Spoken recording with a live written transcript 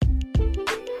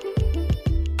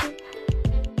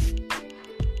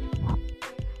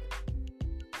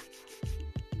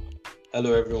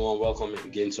Hello, everyone. Welcome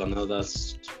again to another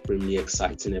supremely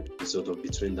exciting episode of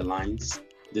Between the Lines.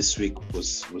 This week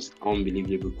was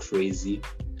unbelievably crazy.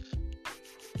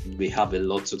 We have a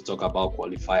lot to talk about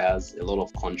qualifiers. A lot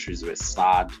of countries were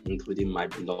sad, including my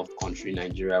beloved country,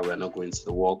 Nigeria. We're not going to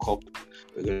the World Cup.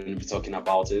 We're going to be talking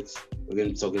about it. We're going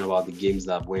to be talking about the games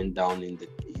that went down in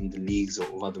the leagues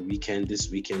over the weekend.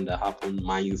 This weekend that happened,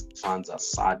 Man U fans are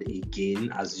sad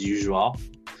again, as usual.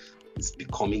 It's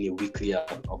becoming a weekly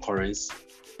occurrence.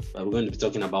 We're going to be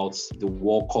talking about the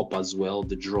World Cup as well,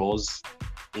 the draws.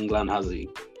 England has they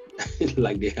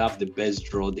have the best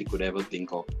draw they could ever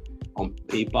think of on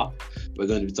paper. We're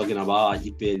going to be talking about how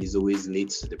EPL is always late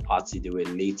to the party. They were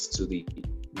late to the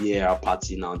VAR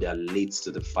party. Now they are late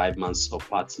to the 5-man sub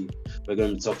party. We're going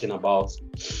to be talking about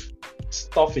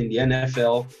stuff in the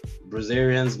NFL,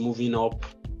 Brazilians moving up.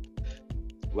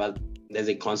 Well, there's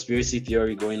a conspiracy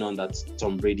theory going on that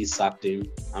Tom Brady sacked him.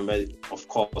 And of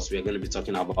course, we're going to be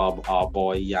talking about our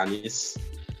boy Giannis.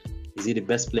 Is he the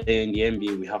best player in the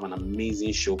NBA? We have an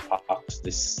amazing show packed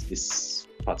this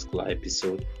particular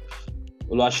episode.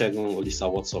 Oluwasegun and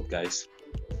Olisa, what's up, guys?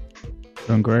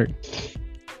 Doing great.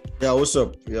 Yeah, what's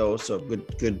up?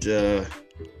 Good.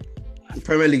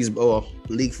 Premier League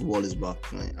league football is back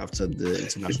after the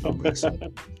international break. So,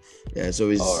 yeah, so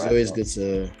it's always good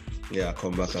to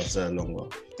come back after a long while.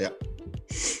 Yeah.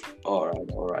 All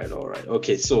right.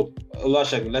 Okay, so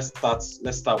Oluwasegun,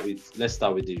 let's start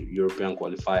with the European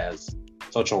qualifiers.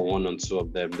 Touch on one and two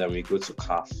of them, then we go to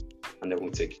CAF, and then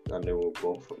we'll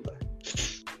go from there.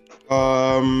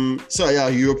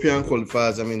 European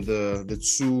qualifiers. I mean the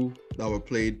two that were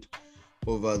played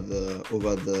over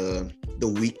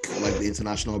the week, like the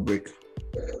international break.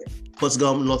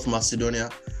 Portugal, North Macedonia.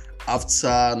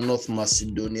 After North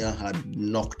Macedonia had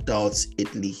knocked out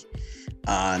Italy,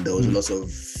 and there was lots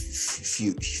of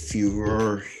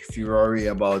furore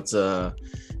about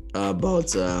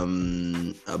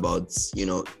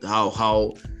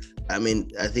how. I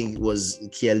mean, I think it was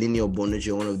Chiellini or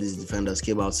Bonucci, one of these defenders,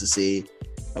 came out to say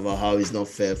about how it's not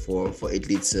fair for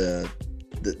Italy to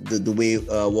the way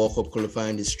World Cup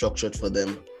qualifying is structured for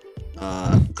them,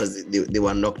 because they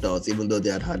were knocked out, even though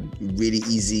they had really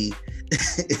easy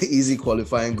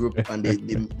qualifying group, and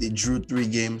they drew 3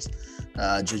 games.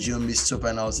 Giorgio missed 2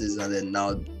 penalties, and then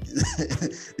now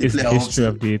they play the history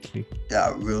of the Italy.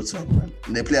 Yeah, real talk, man.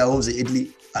 They play at home to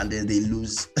Italy, and then they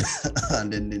lose,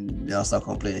 and then they'll start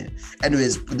complaining.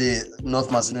 Anyways, the North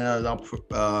Macedonia now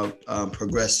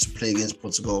progressed to play against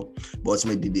Portugal, but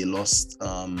ultimately they lost.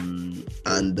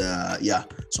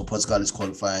 So Portugal is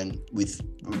qualifying with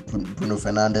Bruno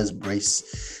Fernandes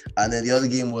brace, and then the other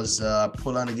game was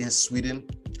Poland against Sweden.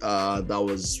 That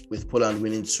was with Poland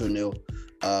winning 2-0.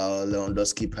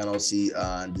 Lewandowski penalty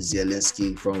and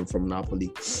Zielinski from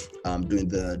Napoli doing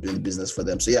the business for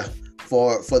them. So yeah,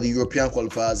 for the European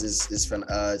qualifiers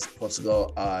is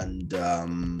Portugal and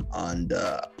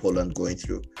Poland going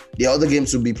through. The other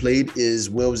games to be played is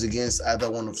Wales against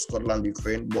either one of Scotland,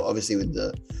 Ukraine, but obviously with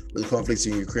the conflicts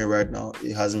in Ukraine right now,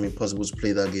 it hasn't been possible to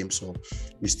play that game, so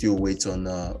we still wait on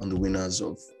the winner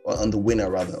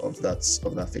of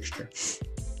that fixture.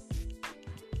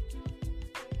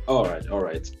 All right.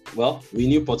 Well, we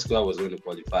knew Portugal was going to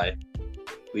qualify.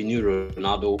 We knew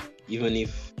Ronaldo, even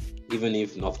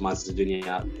if North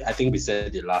Macedonia, I think we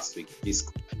said it last week, if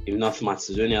North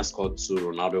Macedonia scored 2,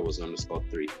 Ronaldo was going to score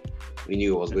 3. We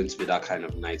knew it was going to be that kind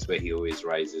of night where he always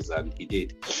rises, and he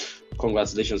did.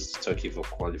 Congratulations to Turkey for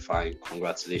qualifying.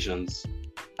 Congratulations.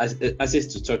 I say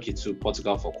to Turkey, to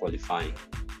Portugal for qualifying.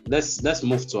 Let's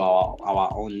move to our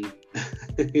own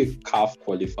CAF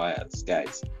qualifiers,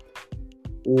 guys.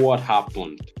 What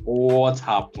happened?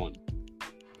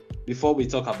 Before we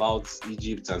talk about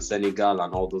Egypt and Senegal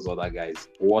and all those other guys,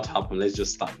 what happened? Let's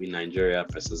just start with Nigeria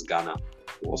versus Ghana.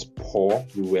 It was poor.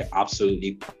 We were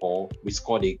absolutely poor. We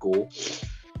scored a goal.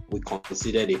 We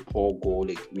considered a poor goal,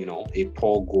 a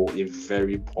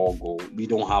very poor goal. We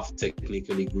don't have technically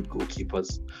good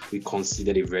goalkeepers. We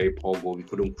considered a very poor goal. We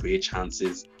couldn't create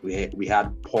chances. We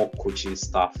had poor coaching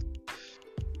staff.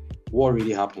 What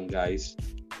really happened, guys?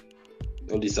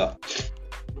 Olisa.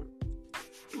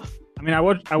 I mean, I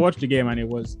watched the game, and it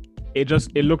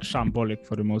looked shambolic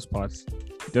for the most part.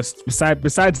 Just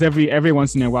besides every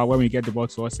once in a while when we get the ball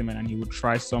to Osimhen and he would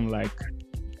try some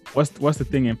what's the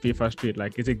thing in FIFA Street,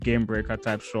 is it game breaker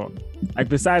type shot?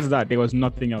 Besides that, there was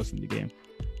nothing else in the game.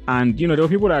 And there were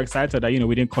people that are excited that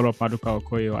we didn't call up Maduka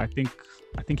Okoye. I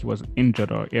think he was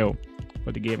injured or ill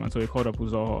for the game, and so we called up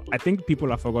Uzoho. I think people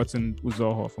have forgotten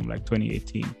Uzoho from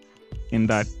 2018. In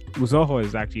that Uzoho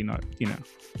is actually not,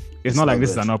 it's not like this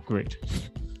is an upgrade.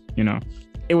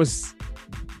 It was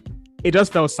it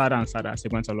just felt sadder and sadder as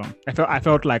it went along. I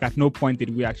felt like at no point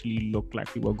did we actually look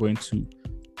like we were going to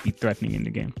be threatening in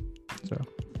the game. So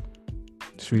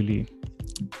it really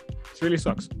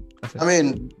sucks. I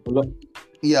mean,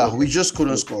 yeah, we just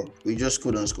couldn't score. We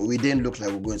didn't look like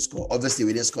we were going to score. Obviously,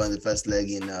 we didn't score in the first leg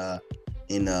in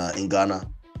Ghana,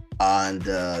 and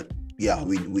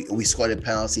we scored a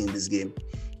penalty in this game.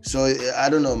 So I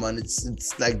don't know, man.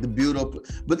 It's like the build up.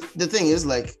 But the thing is,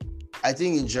 like, I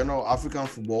think in general, African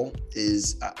football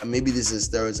is maybe this is a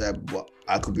stereotype, but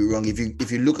I could be wrong.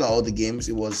 If you look at all the games,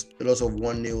 it was a lot of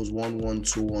 1-0s, 1-1,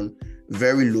 2-1,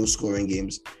 very low scoring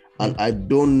games. And I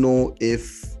don't know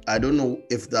if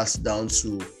that's down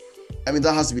to, I mean,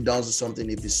 that has to be down to something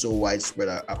if it's so widespread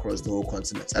across the whole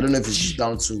continent. I don't know if it's just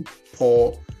down to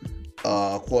poor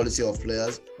quality of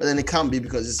players, but then it can be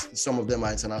because some of them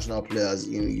are international players.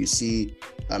 You see,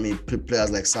 I mean, players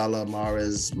like Salah,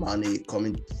 Mahrez, Mane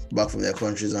coming back from their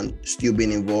countries and still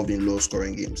being involved in low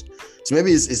scoring games. So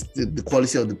maybe it's the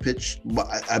quality of the pitch, but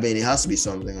I mean, it has to be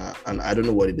something, and I don't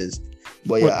know what it is.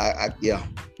 But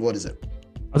what is it?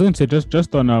 I was going to say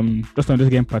just on this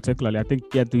game particularly, I think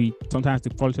sometimes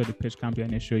the quality of the pitch can be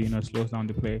an issue. Slows down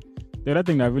the play. The other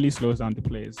thing that really slows down the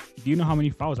play is, do you know how many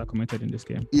fouls are committed in this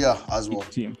game? Yeah, as well. Each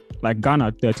team, like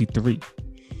Ghana 33,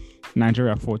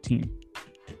 Nigeria 14.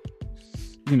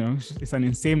 It's an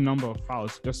insane number of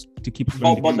fouls just to keep.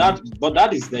 But that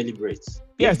is deliberate.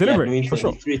 Yeah, it's deliberate for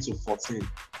sure. 23 to 14.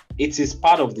 It is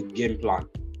part of the game plan.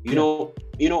 In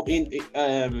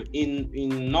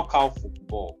knockout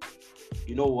football,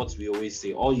 you know what we always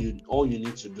say, all you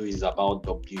need to do is about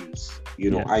W's,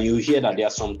 and you hear that there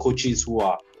are some coaches who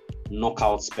are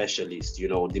knockout specialists, the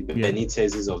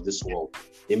Benitez's of this world.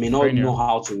 They may not know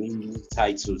how to win league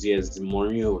titles. Yes, the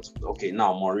Mourinho. Okay,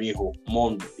 now Mourinho.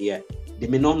 They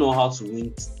may not know how to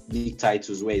win league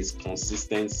titles where it's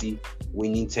consistency,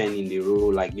 winning 10 in a row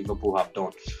like Liverpool have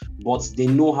done. But they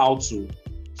know how to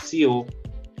see,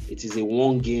 it is a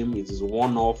one game, it is a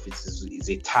one-off, it's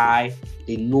a tie.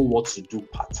 They know what to do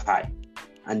per tie.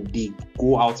 And they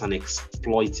go out and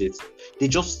exploit it.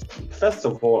 First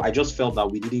of all, I just felt that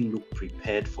we didn't look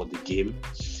prepared for the game.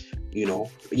 We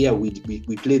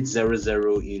played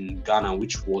 0-0 in Ghana,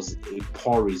 which was a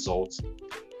poor result.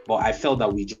 But I felt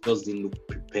that we just didn't look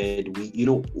prepared.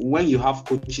 When you have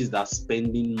coaches that are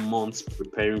spending months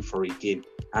preparing for a game,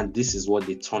 and this is what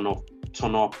they turn up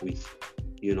with.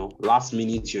 Last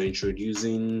minute you're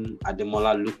introducing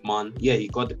Ademola Lookman. Yeah, he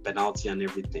got the penalty and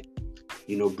everything.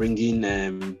 Bringing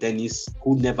Dennis,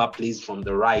 who never plays from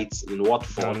the right in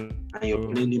Watford, and you're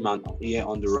playing him on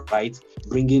the right.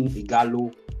 Bringing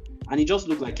Igalo, and it just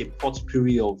looked like a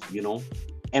potpourri of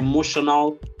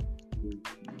emotional,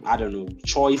 I don't know,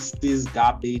 choices,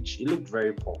 garbage. It looked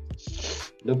very poor.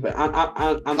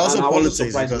 And also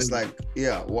politics, because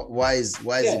why is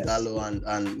Igalo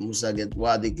and Musa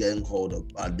why are they getting called up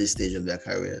at this stage of their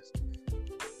careers?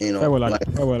 I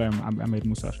made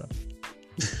Musa shot.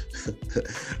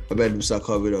 I bet Musa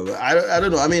covered over. I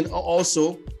don't know. I mean,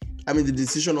 also, the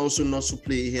decision also not to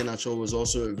play Iheanacho was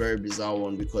also a very bizarre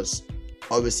one, because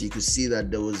obviously you could see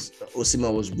that there was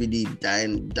Osimhen was really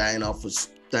dying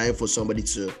for somebody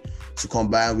to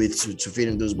combine with to feed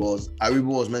him those balls. Aribo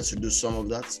was meant to do some of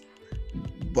that,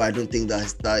 but I don't think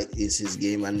that is his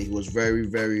game, and he was very,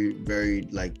 very, very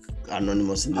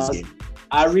anonymous in this game.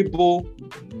 Aribo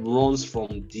runs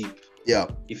from deep. Yeah.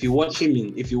 If you watch him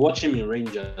in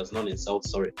Rangers, not in South,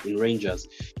 sorry, in Rangers,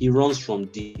 he runs from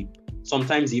deep.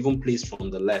 Sometimes he even plays from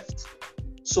the left.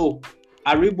 So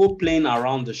Aribo playing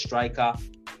around the striker,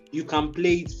 you can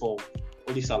play it for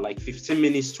like 15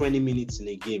 minutes, 20 minutes in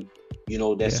a game.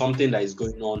 There's something that is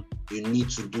going on. You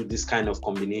need to do this kind of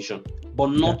combination,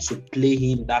 but not to play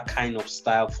him that kind of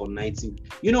style for 90.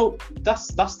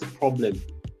 That's the problem.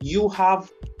 You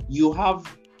have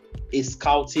a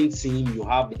scouting team. You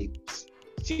have a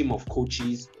team of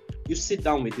coaches. You sit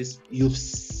down with this. You've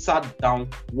sat down,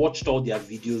 watched all their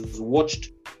videos,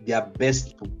 watched their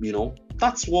best.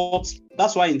 That's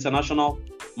why international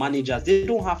managers, they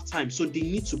don't have time, so they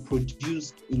need to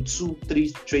produce in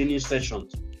 2-3 training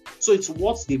sessions. So it's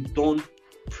what they've done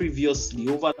previously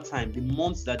over time, the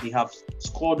months that they have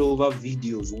scored over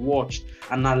videos, watched,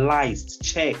 analyzed,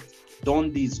 checked,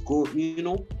 done this,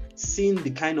 seeing the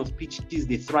kind of pitches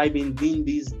they thrive in, doing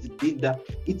this, did that.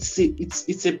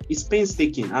 It's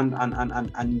painstaking, and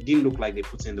it didn't look like they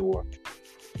put in the work.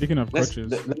 Speaking of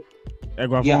coaches,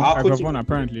 Egwavon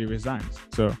apparently resigns.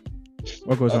 So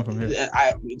what goes on from here?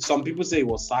 Some people say he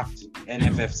was sacked.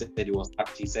 NFF said he was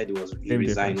sacked. He said he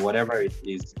resigned. Whatever it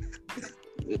is.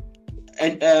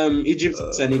 And Egypt,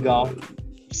 Senegal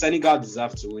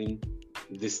deserve to win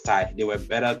this tie. They were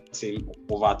better team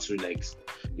over 2 legs.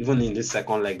 Even in this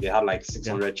second leg, they had like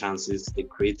 600 chances. They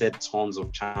created tons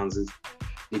of chances.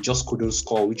 They just couldn't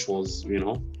score, which was,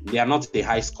 they are not a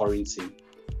high-scoring team,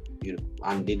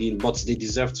 and they didn't, but they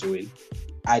deserve to win.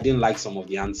 I didn't like some of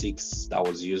the antics that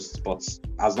was used, but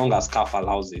as long as CAF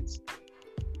allows it,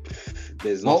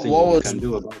 there's nothing you can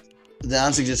do about it. The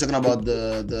antics you're talking about,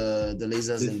 the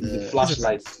lasers and the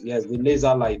flashlights, yes, the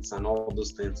laser lights and all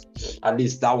those things. At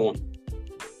least that one,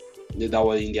 that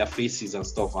were in their faces and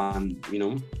stuff, and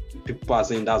people are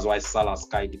saying that's why Salah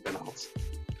skied the penalty.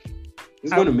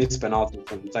 He's going to miss penalty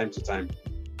from time to time.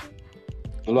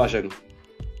 Oluwasegun.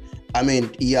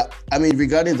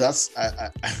 Regarding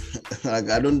that,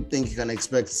 I don't think you can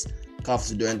expect CAF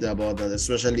to do anything about that,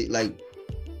 especially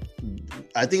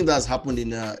I think that's happened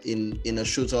in a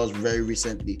shootout very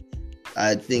recently.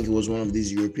 I think it was one of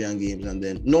these European games, and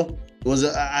then it was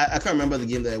I can't remember the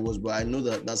game that it was, but I know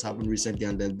that's happened recently,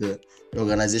 and then the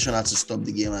organization had to stop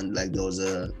the game, and there was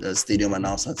a stadium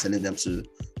announcer telling them to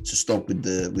stop with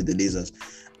the lasers.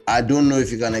 I don't know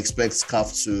if you can expect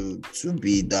CAF to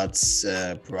be that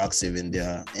proactive in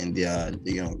their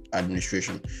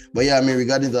administration. But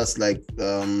regarding that,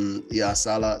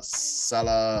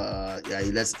 Salah,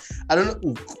 he lets. I don't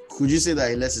know. Could you say that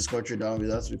he lets his country down with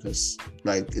that? Because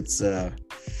it's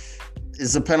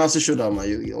a penalty shootout, man.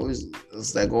 You always,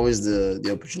 it's always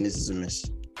the opportunities to miss.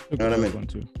 You know what I mean?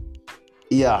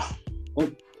 Yeah.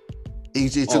 He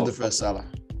took the first, Salah.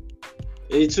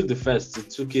 He took the first. He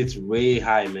took it way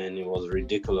high, man. It was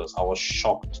ridiculous. I was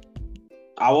shocked.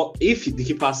 If the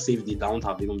keeper saved it, I wouldn't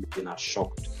have even been as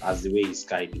shocked as the way he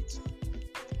skied it.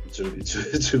 To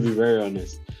be very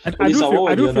honest. I do feel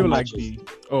like the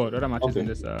other matches in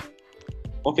this.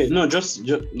 Okay, no, just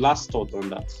last thought on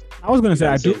that. I was gonna say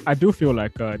I do feel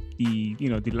like the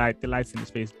lights in the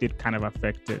space did kind of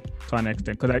affect it to an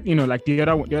extent, because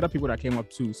the other people that came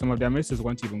up too, some of their misses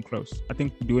weren't even close. I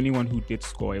think the only one who did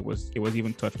score, it was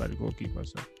even touched by the goalkeeper.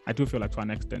 So I do feel like to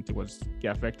an extent it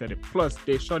affected it. Plus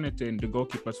they shone it in the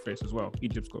goalkeeper's face as well,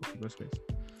 Egypt's goalkeeper's face.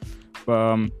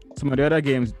 But some of the other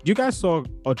games, you guys saw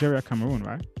Algeria Cameroon,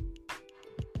 right?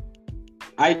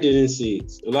 I didn't see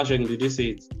it. Oluwasegun, did you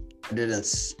see it? I didn't.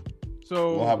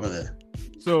 So what happened there?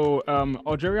 So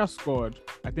Algeria scored.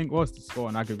 I think what was the score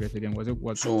on aggregate again? Was it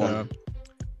what?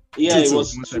 Yeah, it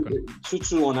was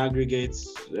 2-2 on aggregate.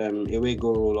 Away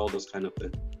goal, all those kind of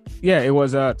things. Yeah, it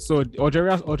was. So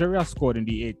Algeria scored in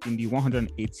the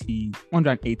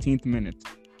 118th minute,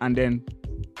 and then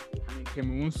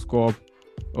Cameroon scored.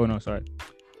 Oh no, sorry.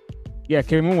 Yeah,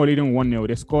 Cameroon were leading 1-0.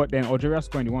 They scored. Then Algeria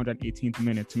scored in the 118th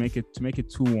minute to make it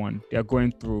 2-1. They are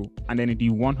going through, and then in the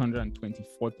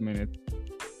 124th minute,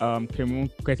 Cameroon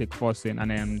get a cross in, and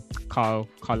then Carl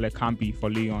Lekambi for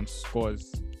Lyon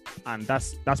scores, and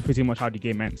that's pretty much how the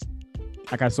game ends.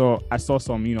 Like I saw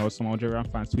some some Algerian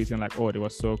fans tweeting like, oh, they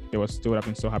would have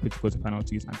been so happy to go to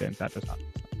penalties, and then that just happened.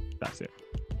 That's it.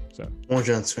 So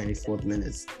 124th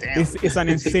minutes. Damn. It's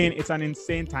an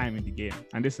insane time in the game,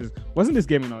 and wasn't this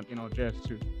game in Algiers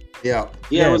too? Yeah,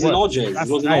 it was in Algiers. It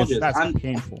was in Algiers. That's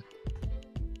painful.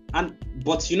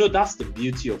 But that's the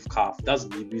beauty of CAF. That's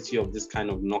the beauty of this kind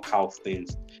of knockout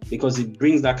things, because it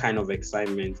brings that kind of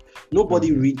excitement.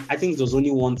 Nobody I think there was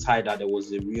only one tie that there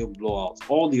was a real blowout.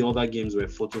 All the other games were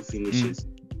photo finishes.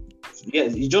 Yeah,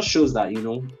 it just shows that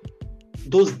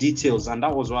those details, and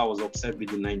that was why I was upset with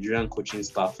the Nigerian coaching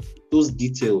staff. Those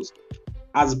details,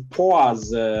 as poor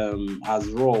as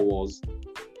Raw was,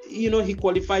 he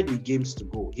qualified with games to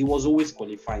go. He was always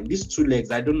qualifying. These 2 legs,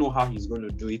 I don't know how he's going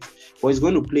to do it, but he's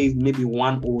going to play maybe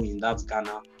 1-0 in that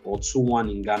Ghana or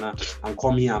 2-1 in Ghana, and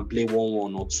come here and play 1-1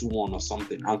 or 2-1 or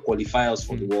something, and qualify us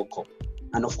for the World Cup.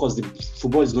 And of course, the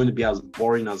football is going to be as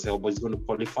boring as hell, but he's going to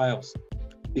qualify us.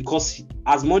 Because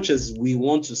as much as we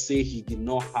want to say he did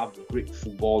not have great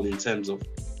football in terms of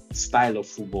style of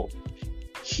football,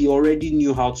 he already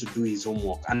knew how to do his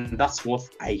homework. And that's what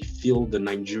I feel the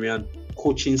Nigerian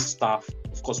coaching staff,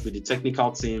 of course, with the technical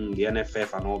team, the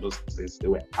NFF and all those things, they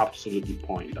were absolutely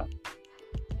pouring that.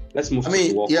 Let's move to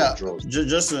the World Cup draws.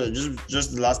 Just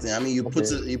the last thing. You put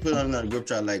it on a group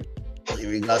chat, like in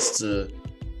regards to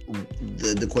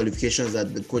the qualifications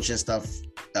that the coaching staff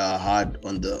had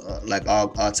on the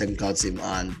our technical team,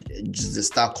 and just the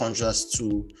stark contrast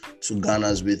to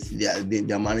Ghana's with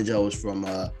their manager was from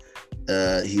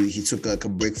he took a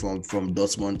break from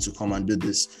Dortmund to come and do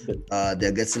this.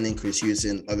 They're getting increased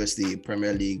using obviously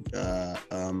Premier League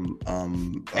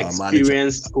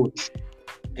experienced coach.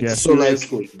 Yeah, so coach.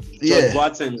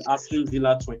 Boateng, Aston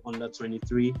Villa under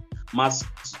 23,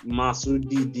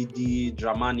 Masudi Didi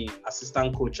Dramani,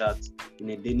 assistant coach in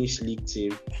a Danish league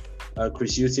team.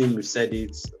 Chris Hughton, we've said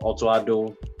it. Otto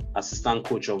Addo, assistant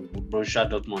coach of Borussia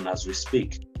Dortmund as we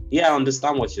speak. Yeah, I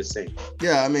understand what you're saying.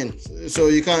 Yeah, I mean, so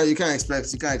you can't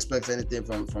expect anything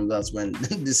from that when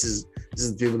this is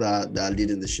the people that are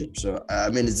leading the ship. So I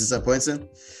mean, it's disappointing,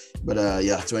 but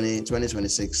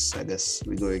 2026, I guess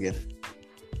we go again.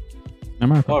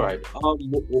 All right.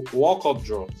 World Cup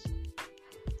draws.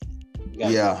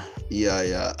 Yeah.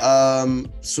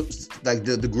 So like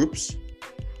the groups,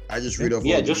 I just read off.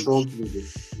 Yeah, just roll through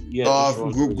this. Yeah.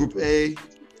 Group A.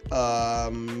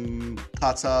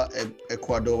 Qatar,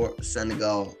 Ecuador,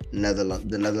 Senegal,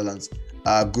 the Netherlands.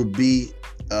 Group B,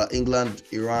 England,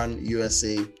 Iran,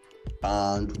 USA,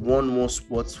 and one more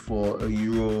spot for a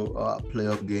Euro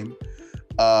playoff game.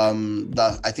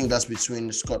 That I think that's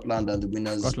between Scotland and the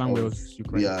winners. Scotland, Wales,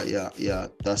 Ukraine. Yeah.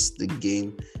 That's the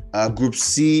game. Group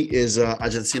C is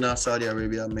Argentina, Saudi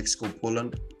Arabia, Mexico,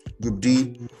 Poland. Group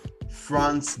D,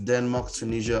 France, Denmark,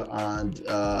 Tunisia, and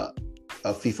a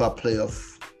FIFA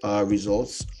playoff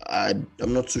results. I'm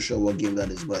not too sure what game that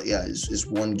is, but yeah, it's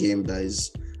one game that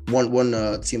is one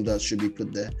team that should be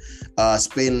put there.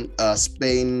 Spain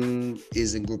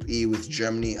is in Group E with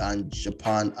Germany and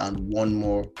Japan, and one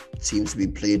more team to be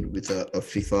played with a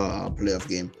FIFA playoff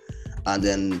game. And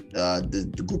then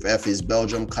the Group F is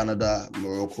Belgium, Canada,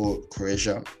 Morocco,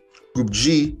 Croatia. Group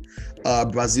G,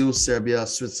 Brazil, Serbia,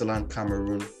 Switzerland,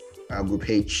 Cameroon. Group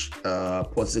H,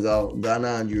 Portugal,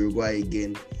 Ghana, and Uruguay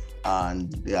again.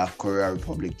 And Korea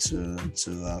Republic to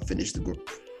finish the group.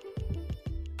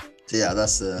 So yeah,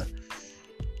 those are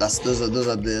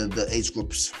the 8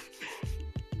 groups.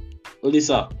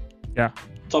 Olisa. Yeah.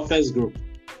 Toughest group.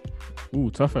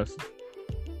 Toughest.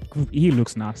 Group E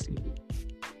looks nasty.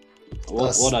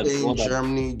 Spain,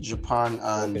 Germany, Japan,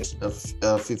 and a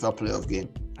FIFA playoff game.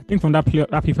 I think from that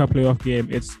FIFA playoff game,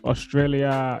 it's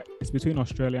Australia. It's between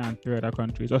Australia and 3 other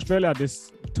countries. Australia,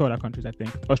 2 other countries, I think.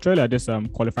 Australia, this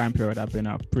qualifying period have been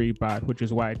pretty bad, which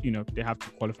is why they have to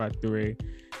qualify through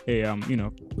a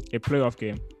playoff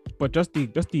game. But just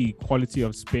the quality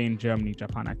of Spain, Germany,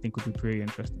 Japan, I think would be pretty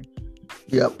interesting.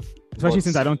 Yep. Especially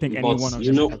since I don't think any one of them is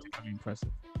particularly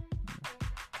impressive.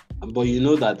 But you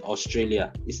know that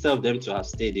Australia, instead of them to have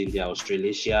stayed in their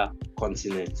Australasia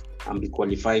continent and be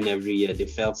qualifying every year, they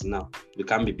felt now we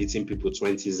can't be beating people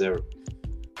 20-0.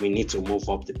 We need to move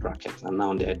up the bracket, and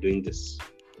now they're doing this.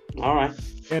 All right.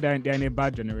 Yeah, they're in a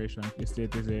bad generation. There's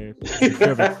a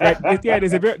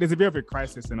bit of a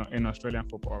crisis in Australian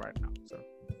football right now. So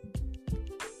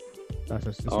that's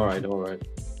just all right.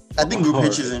 I think Group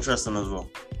H is interesting as well.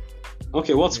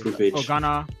 Okay, what's Group H?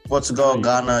 Ghana, Portugal,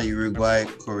 Ghana, Uruguay,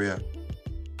 Korea.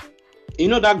 You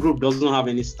know that group doesn't have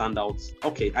any standouts.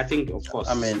 Okay, I think of course.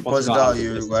 I mean, Portugal,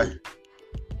 Uruguay.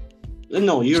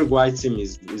 No, Uruguay team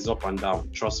is up and down.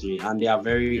 Trust me, and they are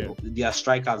their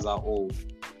strikers are old.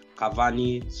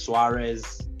 Cavani,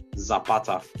 Suarez,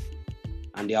 Zapata,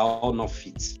 and they are all not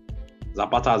fit.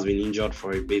 Zapata has been injured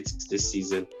for a bit this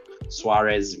season.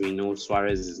 Suarez, we know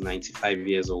Suarez is 95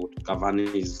 years old.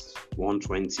 Cavani is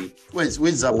 120. Wait,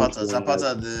 which Zapata?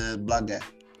 Zapata, the black guy.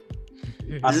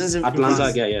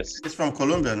 Atlanta guy, yes. It's from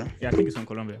Colombia, no? Yeah, I think it's from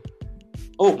Colombia.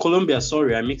 Oh, Colombia.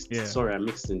 Sorry, I'm mixing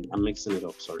it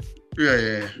up. Sorry.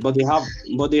 Yeah. But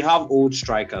they have old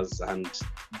strikers, and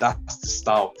that's the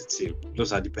star of the team.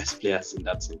 Those are the best players in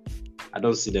that team. I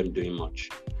don't see them doing much.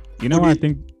 I think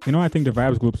the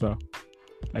vibes groups are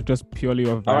like just purely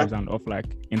of vibes and of like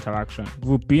interaction.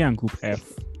 Group B and Group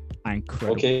F are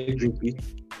incredible. Okay, Group B.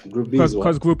 Group B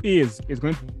because Group E is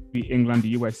going to be England, the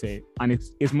USA, and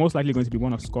it's most likely going to be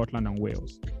one of Scotland and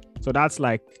Wales. So that's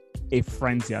like a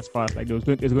frenzy as far as like there's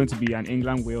going to be an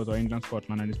England, Wales, or England,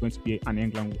 Scotland, and it's going to be an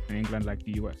England like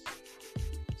the US.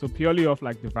 So purely off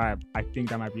like the vibe, I think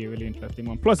that might be a really interesting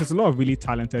one. Plus, it's a lot of really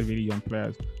talented, really young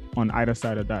players on either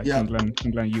side of that. Yeah.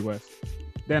 England, US.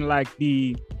 Then like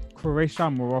the Croatia,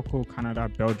 Morocco, Canada,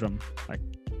 Belgium. Like,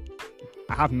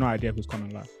 I have no idea who's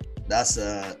coming last. That's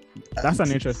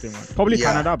an interesting one. Probably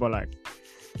Canada, but like,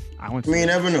 I want to. You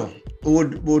never know.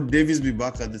 Would Davies be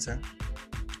back at the time?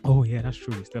 Oh yeah, that's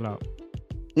true. He's still out.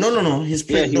 No. He's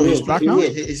played. Yeah, he's back now.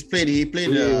 He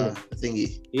played.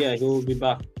 Thingy. Yeah, he will be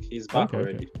back. He's back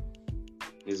already. Okay.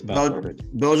 He's back already.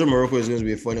 Belgium, Morocco is going to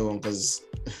be a funny one because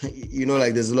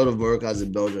like there's a lot of Moroccans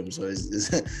in Belgium, so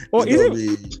it's oh, is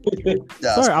it?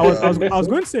 Sorry, I was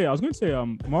going to say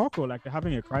Morocco, like they're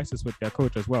having a crisis with their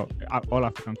coach as well. All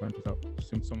African countries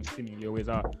some seemingly always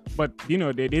are, but they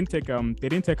didn't take Hakim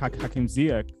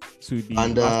Ziyech to the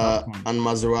and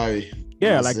Mazraoui.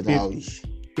 Yeah, like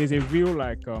there's a real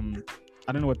like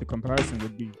I don't know what the comparison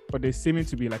would be, but there's seeming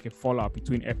to be like a fallout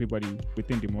between everybody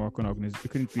within the Moroccan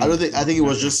organization. I think it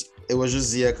was just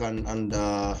Ziyech and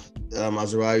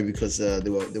Mazraoui because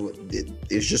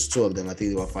it's just two of them. I think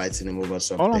they were fighting him over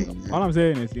something. All I'm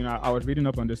saying is, I was reading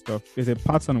up on this stuff. There's a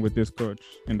pattern with this coach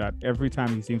in that every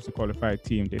time he seems to qualify a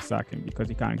team, they sack him because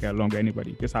he can't get along with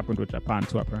anybody. This happened with Japan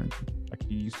too, apparently. Like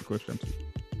he used to coach them too.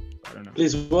 I don't know.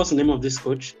 Please, what's the name of this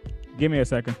coach? Give me a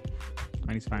second.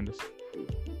 I need to find this.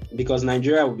 Because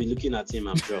Nigeria will be looking at him,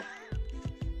 I'm sure.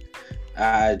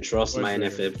 I trust my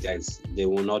NFF guys. They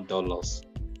will not dull us.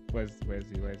 Where's he?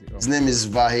 Oh. His name is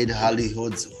Vahid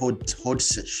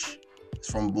Halihodzic. He's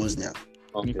from Bosnia.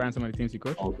 Can you find some of the teams he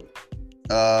coached? Okay.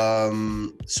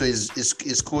 So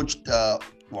he's coached.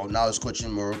 Now he's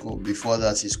coaching Morocco. Before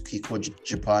that, he coached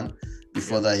Japan.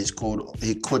 Before that,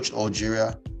 he coached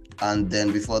Algeria. And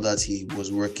then before that, he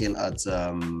was working at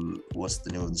what's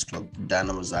the name of this club?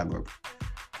 Dynamo Zagreb.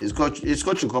 He's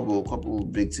coached a couple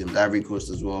big teams, Ivory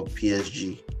Coast as well,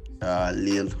 PSG,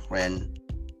 Lille, Rennes,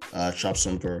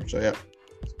 Trabzonspor. So yeah,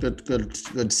 good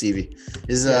CV.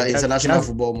 He's international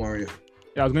football Mario.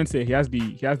 Yeah, I was going to say he has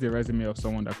the resume of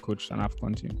someone that coached an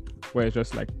AFCON team, where it's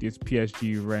just like this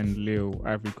PSG, Rennes, Lille,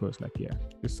 Ivory Coast. Like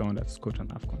it's someone that's coached an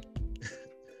AFCON.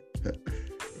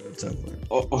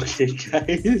 Okay,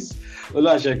 guys.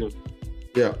 Oluwasegun.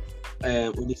 Yeah.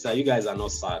 Olisa, you guys are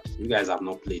not sad. You guys have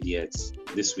not played yet.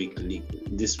 This week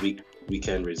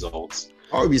weekend results.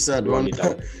 I'll be sad, man.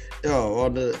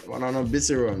 On a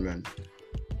busy run, man.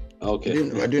 Okay.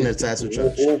 We're doing a title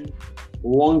charge.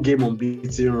 One game on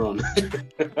beating run.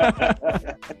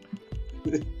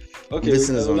 Okay,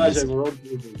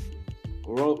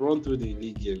 run through the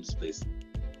league games, please.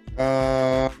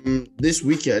 This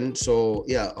weekend, so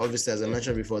yeah, obviously as I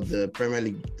mentioned before, the Premier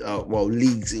League,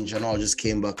 leagues in general just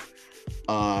came back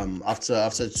after a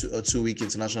 2-week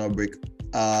international break.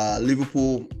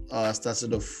 Liverpool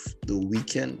started off the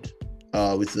weekend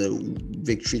with the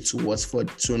victory to Watford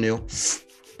 2-0.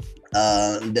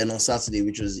 Then on Saturday,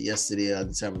 which was yesterday at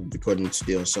the time of recording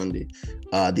today on Sunday,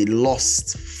 they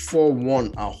lost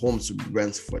 4-1 at home to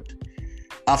Brentford.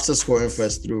 After scoring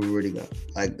first through Rudiger,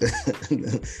 like they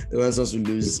went on to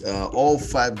lose all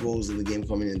 5 goals in the game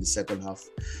coming in the second half.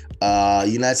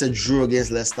 United drew against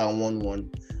Leicester 1-1,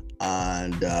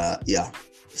 and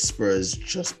Spurs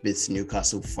just beat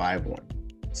Newcastle 5-1.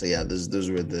 So yeah, those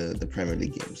were the Premier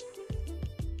League games.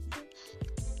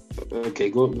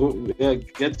 Okay, go. Yeah,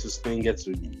 get to Spain, get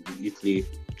to Italy,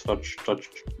 touch,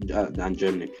 and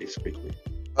Germany, please, quickly.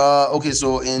 Okay,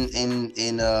 so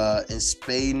in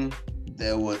Spain.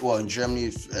 There was in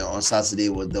Germany on Saturday.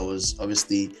 There was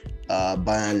obviously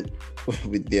Bayern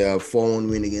with their 4-1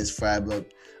 win against Freiburg.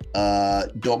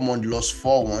 Dortmund lost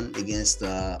 4-1 against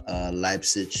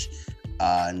Leipzig,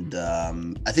 and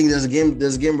I think there's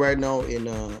a game right now in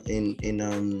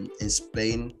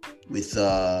Spain with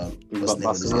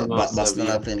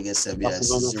Barcelona playing against Sevilla.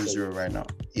 It's 0-0 right now.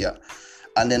 Yeah,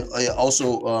 and then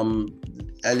also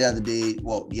earlier in the day,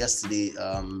 yesterday,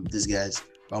 these guys.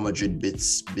 Real Madrid beat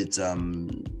what's the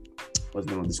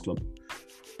name of this club?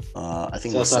 I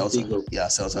think it was Celta. Yeah,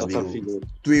 Celta Vigo.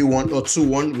 3-1 or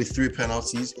 2-1 with 3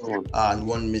 penalties and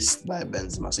 1 missed by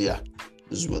Benzema. So yeah,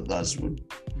 this is what would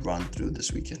run through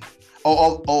this weekend.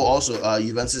 Also,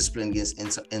 Juventus is playing against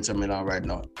Inter Milan right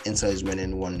now. Inter is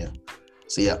winning 1-0.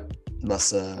 So yeah,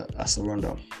 that's a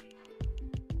rundown.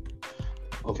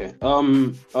 Okay.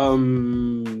 Man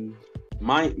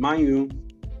U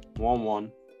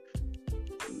 1-1.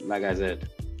 Like I said,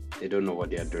 they don't know what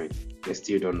they are doing. They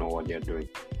still don't know what they are doing.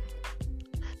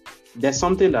 There's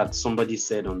something that somebody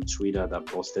said on Twitter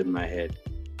that busted my head.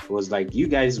 It was like, you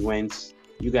guys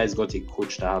got a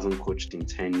coach that hasn't coached in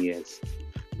 10 years.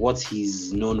 What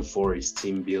he's known for is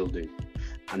team building.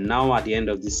 And now at the end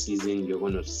of this season, you're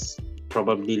going to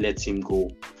probably let him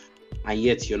go. And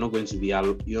yet you're not going to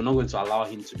allow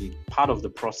him to be part of the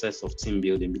process of team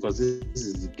building, because this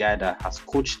is the guy that has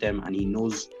coached them and he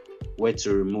knows where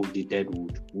to remove the dead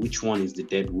wood, which one is the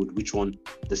dead wood, which one,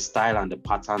 the style and the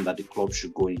pattern that the club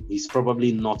should go in. He's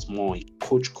probably not more a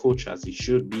coach as he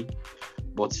should be,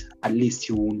 but at least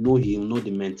he'll know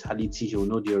the mentality, he'll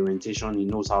know the orientation, he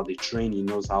knows how they train, he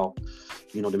knows how,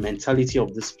 the mentality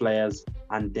of these players,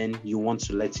 and then you want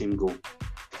to let him go.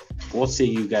 What say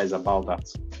you guys about that?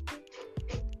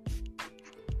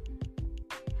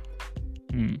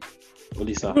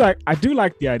 Olisa? I do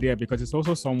like the idea, because it's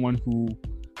also someone who,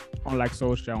 unlike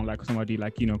Solskjaer, unlike somebody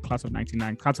like, class of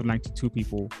 99, class of 92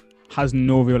 people, has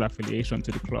no real affiliation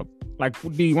to the club. Like,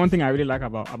 the one thing I really like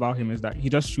about him is that he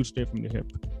just shoots straight from the hip.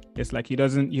 It's like he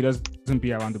doesn't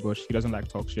be around the bush. He doesn't like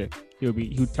talk shit.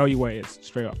 He'll tell you what it is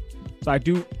straight up. So I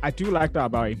do like that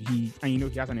about him. He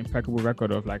has an impeccable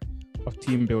record of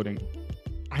team building.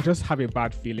 I just have a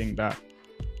bad feeling that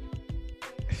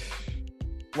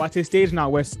what's a stage now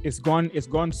where it's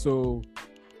gone so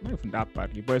not even that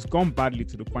badly, but it's gone badly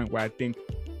to the point where I think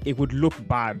it would look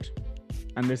bad,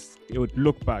 and it would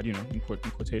look bad, in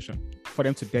quotation, for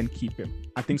them to then keep him.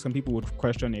 I think some people would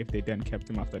question if they then kept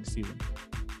him after the season.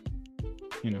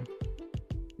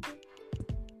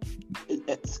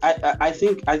 I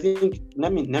think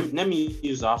let me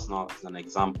use Arsenal as an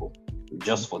example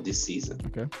just for this season.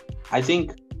 Okay. I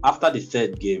think after the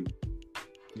third game,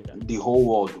 the whole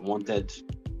world wanted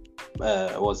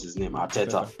what's his name,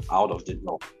 Arteta, out of the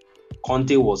door.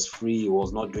 Conte was free, he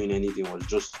was not doing anything,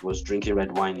 was drinking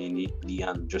red wine in Italy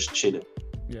and just chilling.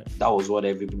 Yeah. That was what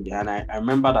everybody, and I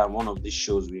remember that one of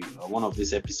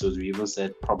these episodes we even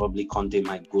said probably Conte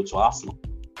might go to Arsenal,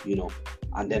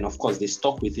 and then of course they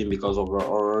stuck with him because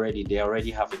they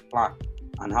already have a plan.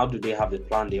 And how do they have a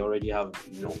plan? They already have,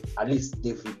 at least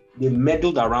they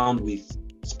meddled around with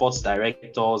sports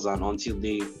directors, and until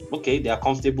they are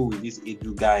comfortable with this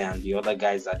Edu guy and the other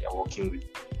guys that they're working with.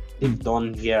 They've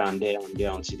done here and there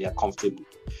until they're comfortable.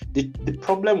 The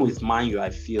problem with Man U, I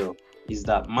feel, is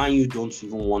that Man U don't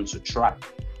even want to try.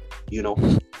 Yeah.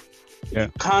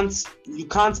 You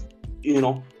can't,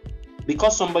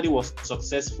 because somebody was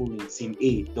successful in Team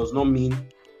A does not mean,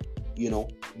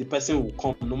 the person will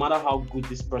come, no matter how good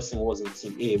this person was in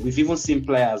Team A. We've even seen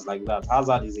players like that.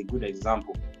 Hazard is a good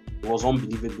example. He was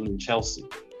unbelievable in Chelsea.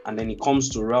 And then he comes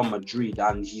to Real Madrid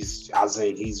and he's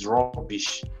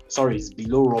rubbish. Sorry, he's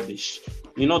below rubbish.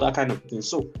 That kind of thing.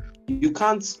 So you're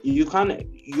going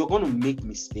to make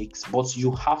mistakes, but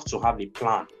you have to have a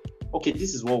plan. Okay,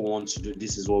 this is what we want to do.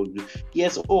 This is what we do.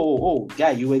 Yes,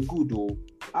 guy, you were good.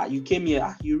 You came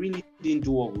here. You really didn't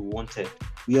do what we wanted.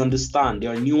 We understand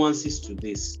there are nuances to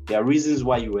this. There are reasons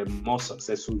why you were more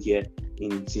successful here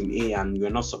in Team A and you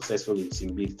were not successful in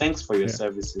Team B. Thanks for your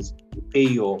services. We pay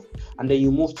you off. And then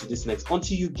you move to this next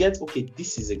until you get,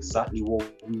 this is exactly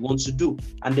what we want to do.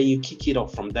 And then you kick it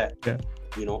off from there. Yeah.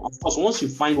 Of course, once you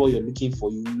find what you're looking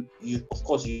for, you of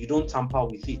course, you don't tamper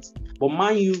with it. But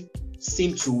Man U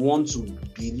seem to want to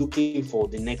be looking for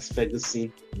the next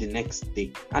Ferguson the next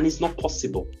day. And it's not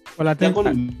possible. Well, I think they're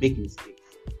going to make mistakes.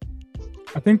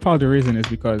 I think part of the reason is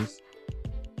because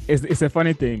it's a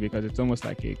funny thing, because it's almost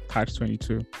like a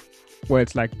catch-22, where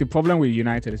it's like the problem with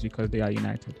United is because they are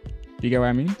United. Do you get what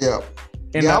I mean? Yeah.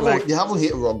 They haven't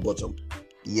hit rock bottom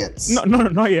yet. No,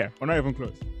 not yet. Or not even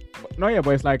close. Not yet,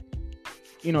 but it's like,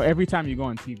 every time you go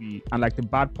on TV and like the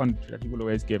bad pun that people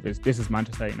always give is, this is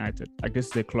Manchester United. Like, this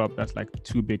is a club that's like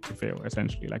too big to fail,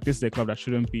 essentially. Like, this is a club that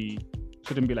shouldn't be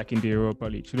like in the Europa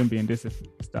League, shouldn't be in this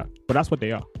stuff. But that's what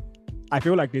they are. I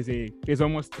feel like there's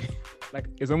almost like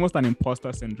it's almost an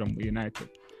imposter syndrome with United,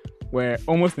 where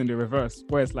almost in the reverse,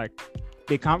 where it's like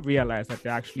they can't realize that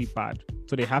they're actually bad,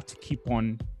 so they have to keep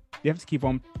on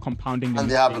compounding. And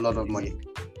they have a lot of money.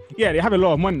 Yeah, they have a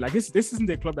lot of money. Like this isn't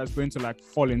a club that's going to like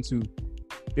fall into.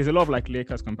 There's a lot of like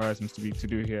Lakers comparisons to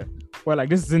do here, where like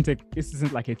this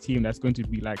isn't like a team that's going to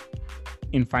be like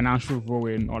in financial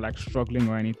ruin or like struggling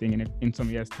or anything in some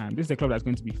years' time. This is a club that's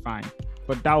going to be fine.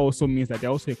 But that also means that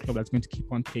they're also a club that's going to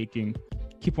keep on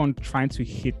trying to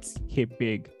hit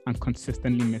big and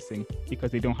consistently missing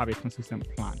because they don't have a consistent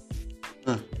plan.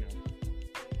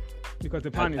 Because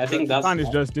the plan is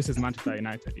just this is Manchester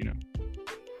United,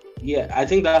 Yeah, I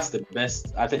think that's the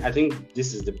best. I think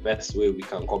this is the best way we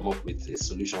can come up with a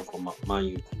solution for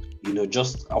Man U.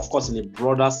 Just of course in a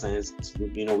broader sense, we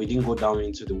didn't go down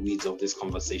into the weeds of this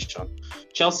conversation.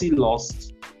 Chelsea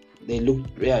lost. They look,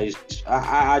 it's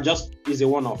a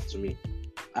one-off to me.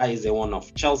 Is a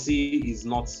one-off. Chelsea is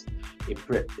not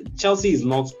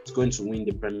going to win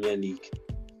the Premier League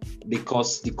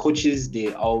because the coaches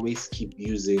they always keep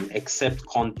using, except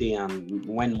Conte and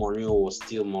when Mourinho was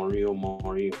still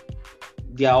Mourinho,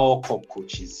 they are all cup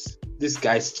coaches. These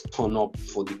guys turn up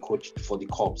for the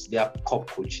cups. They are cup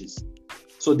coaches.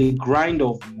 So the grind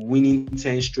of winning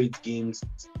 10 straight games,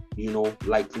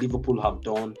 like Liverpool have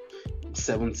done,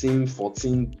 17,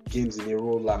 14 games in a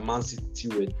row like Man City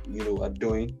are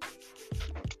doing,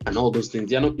 and all those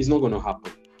things. It's not going to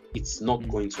happen. It's not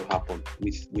going to happen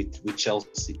with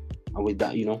Chelsea. And with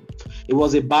that, it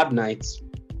was a bad night.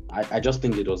 I just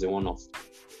think it was a one-off.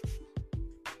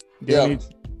 I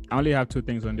only have two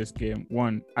things on this game.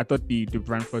 One, I thought the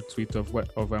Brentford tweet of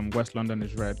West London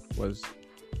is red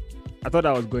I thought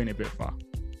that was going a bit far.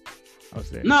 I'll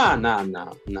say. Nah.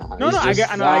 No, It's I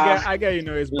just, get. You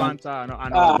know, it's banter.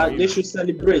 they should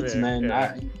celebrate, man.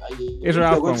 Yeah. If have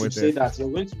you're going fun to with say it. that, you're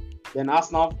going to then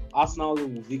Arsenal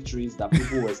victories that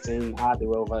people were saying they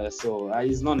were over. So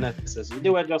it's not necessary. They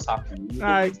were just happy.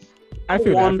 I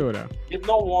feel that. They've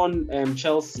not won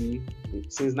Chelsea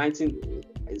since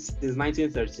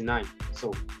 1939.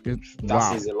 So that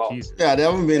says a lot. Jesus. Yeah, they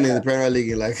haven't been in the Premier League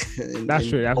in That's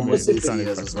true. almost That's 60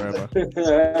 years or something.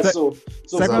 So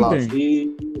second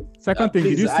thing,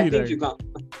 did you see I think that? you can.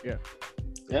 Yeah.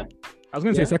 Yeah. I was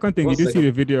going to say, second thing, What's did you see second?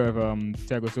 the video of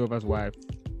Thiago Silva's wife?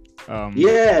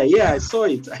 Yeah, I saw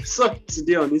it. I saw it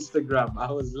today on Instagram.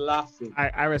 I was laughing.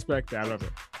 I respect it. I love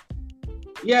it.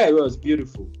 Yeah, it was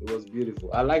beautiful.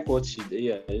 I like what she did.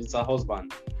 Yeah, it's her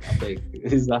husband. I beg.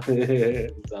 It's her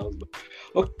husband.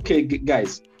 Okay,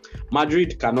 guys.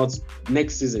 Madrid cannot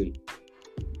next season.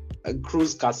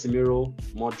 Cruz, Casemiro,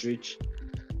 Modric.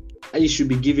 It should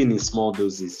be given in small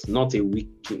doses, not a week.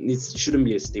 It shouldn't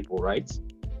be a staple, right?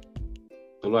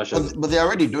 But they're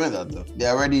already doing that though.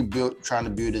 They're already trying to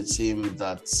build a team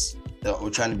or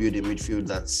trying to build a midfield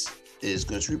that is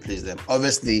going to replace them.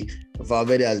 Obviously,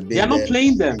 Valverde has been. They are not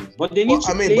playing them, but they need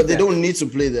to. But they don't need to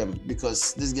play them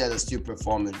because these guys are still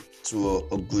performing to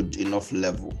a good enough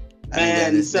level.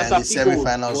 And the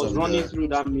semi-finals was running through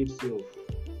that midfield.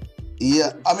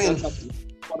 Yeah,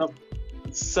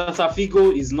 Celta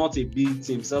Vigo is not a big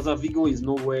team. Celta Vigo is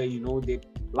nowhere.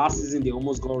 Last season they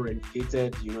almost got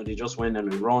relegated. They just went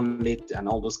on a run late and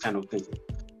all those kind of things.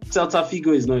 Celta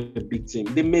Vigo is not a big team.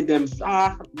 They made them.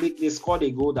 They scored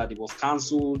a goal that it was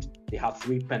cancelled. They had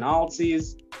 3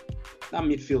 penalties. That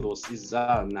midfield it's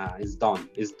done.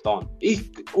 It's done.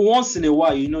 Once in a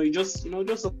while, you just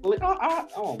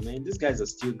oh man, these guys are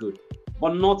still good,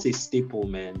 but not a staple,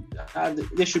 man.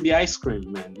 There should be ice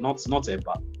cream, man, not a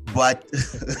bar. But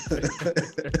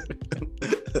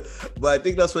I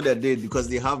think that's what they did because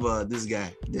they have this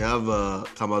guy. They have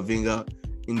Camavinga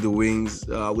in the wings,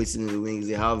 waiting in the wings.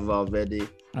 They have Valverde.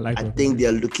 I think they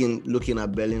are looking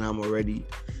at Bellingham already.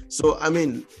 So I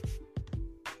think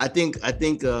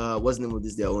what's the name of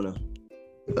their owner?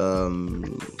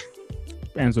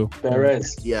 Enzo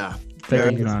Perez. Yeah.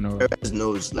 Perez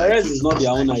knows. Perez is not the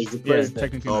owner, he's the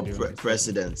president.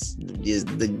 President. He's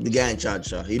the guy in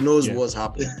charge. He knows what's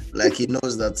happening. Like he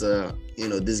knows that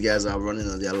these guys are running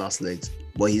on their last legs.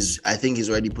 But I think he's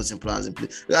already putting plans in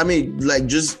place. I mean, like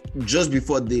just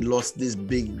before they lost this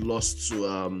big loss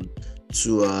to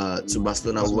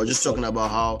Barcelona, we were just talking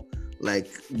about how like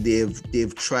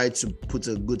they've tried to put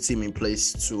a good team in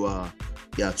place to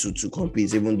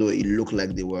compete, even though it looked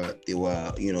like they were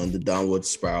in the downward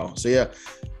spiral. So yeah,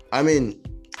 I mean,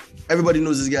 everybody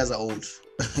knows these guys are old.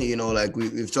 Like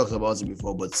we've talked about it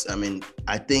before, but I mean,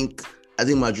 I think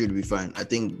Madrid will be fine. I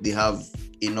think they have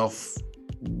enough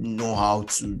know-how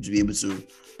to be able to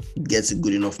get a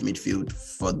good enough midfield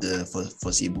for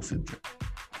foreseeable future.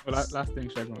 Well, last thing,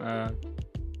 Shegun.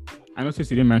 I noticed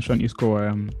you didn't mention Isco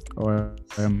or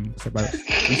Ceballos.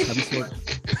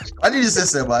 Why did you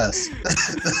say Ceballos?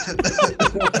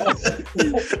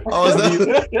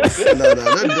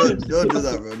 Don't do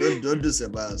that, bro. Don't do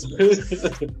Ceballos, man.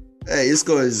 Hey,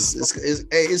 Isco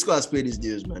has paid his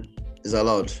dues, man. It's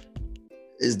allowed.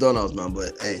 It's done out, man.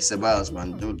 But hey, Ceballos,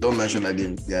 man, don't mention that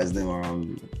guy's name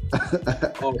around.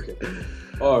 Okay.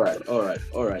 All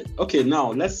right. Okay,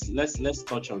 now let's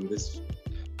touch on this.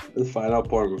 The final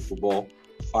part of football.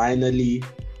 Finally,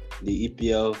 the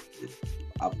EPL.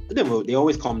 They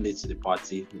always come late to the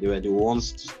party. They were the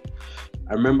ones.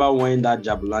 I remember when that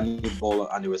Jabulani ball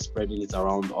and they were spreading it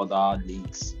around other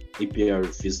leagues. EPL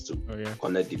refused to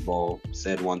collect the ball.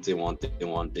 Said one thing.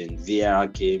 VAR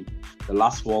came. The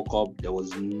last World Cup, there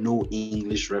was no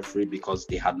English referee because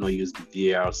they had not used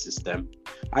the VAR system.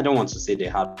 I don't want to say they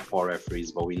had poor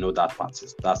referees, but we know that's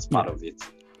part of it.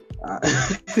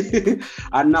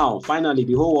 And now finally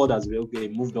the whole world has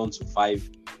moved on to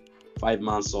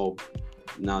five-man sub.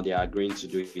 Now they are agreeing to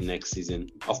do it next season.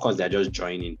 Of course, they're just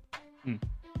joining.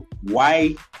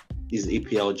 Why is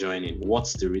EPL joining?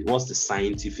 What's the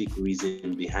scientific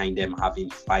reason behind them having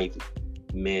 5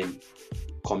 men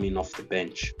coming off the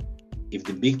bench? If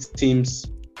the big teams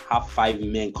have 5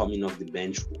 men coming off the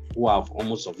bench who have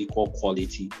almost of equal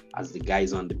quality as the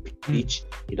guys on the pitch,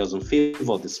 it doesn't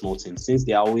favor the small teams since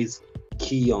they are always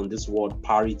key on this word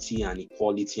parity and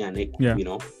equality and equity,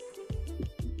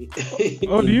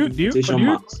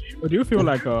 do you feel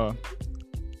like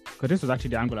because this was actually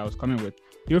the angle I was coming with,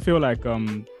 do you feel like how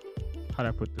do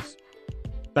I put this,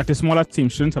 that the smaller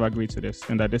teams shouldn't have agreed to this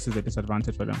and that this is a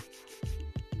disadvantage for them?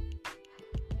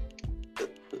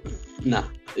 Nah,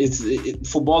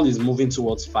 football is moving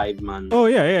towards 5-man. Oh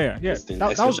yeah. Thing,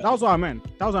 that was what I meant.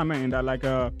 That was what I meant in that like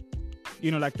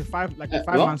like the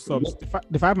five-man subs.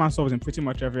 The 5-man subs in pretty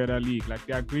much every other league, like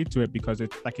they agreed to it because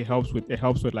it helps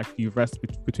with like the rest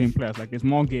between players. Like there's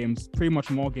more games, pretty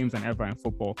much more games than ever in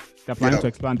football. They're planning to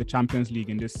expand the Champions League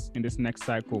in this next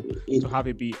cycle to have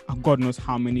it be God knows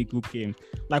how many group games.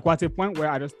 Like we're at a point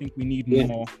where I just think we need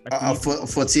more. Like,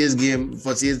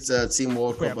 48 team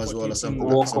World Cup as well or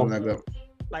something like that.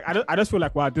 Like I just feel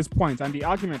like we're at this point, and the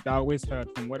argument that I always heard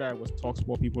from whether it was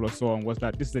TalkSport people or so on was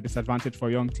that this is a disadvantage for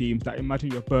young teams. That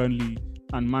imagine you're Burnley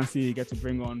and Man City get to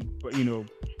bring on,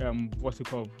 what's it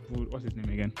called? What's his name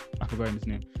again? I forgot his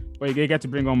name. But you get to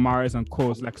bring on Mahrez and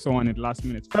Coles like so on in the last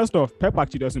minutes. First off, Pep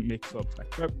actually doesn't make subs.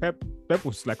 Like Pep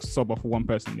was like sub off one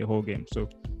person the whole game. So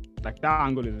like that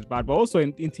angle is bad. But also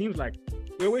in teams like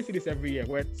we always see this every year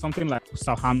where something like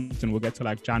Southampton will get to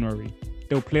like January.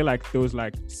 They'll play like those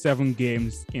like 7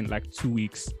 games in like 2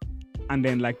 weeks, and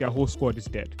then like their whole squad is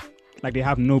dead. Like they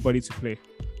have nobody to play.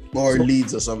 Or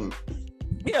Leeds or something.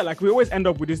 Yeah, like we always end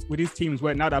up with these teams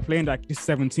where now they're playing like this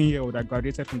 17-year-old that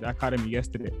graduated from the academy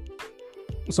yesterday.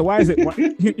 So why is it,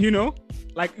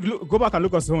 like go back and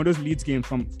look at some of those Leeds games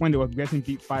from when they were getting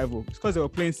beat 5-0. It's because they were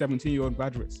playing 17-year-old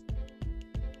graduates.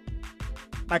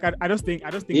 Like I just think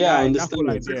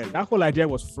that whole idea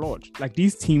was flawed. Like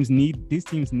these teams need these.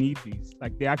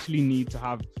 Like they actually need to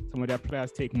have some of their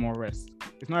players take more rest.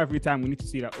 It's not every time we need to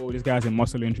see that this guy has a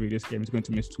muscle injury this game, he's going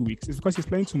to miss 2 weeks. It's because he's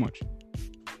playing too much.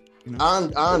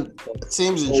 And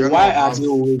teams in general. Why are they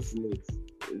always late?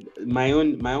 My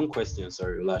own question,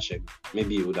 sorry, Oluwasegun.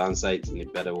 Maybe you would answer it in a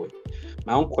better way.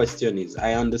 My own question is,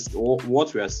 I understand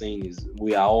what we are saying is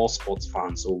we are all sports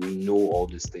fans, so we know all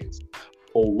these things.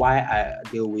 Or why are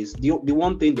they always the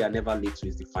one thing they are never late to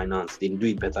is the finance. They do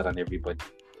it better than everybody.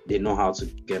 They know how to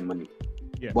get money.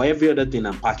 Yeah. But every other thing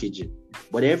and packaging.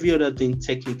 But every other thing,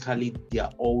 technically, they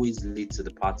are always late to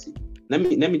the party. Let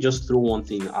me just throw one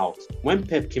thing out. When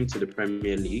Pep came to the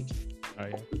Premier League,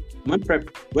 when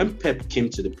Pep came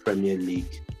to the Premier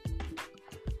League,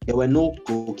 there were no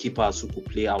goalkeepers who could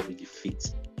play out with the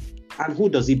feet. And who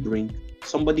does he bring?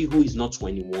 Somebody who is not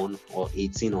 21 or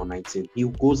 18 or 19. He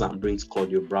goes and brings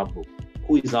Claudio Bravo,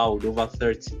 who is out over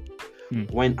 30.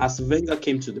 When Arsene Wenger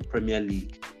came to the Premier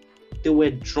League, they were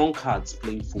drunkards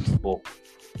playing football.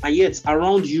 And yet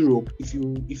around Europe, if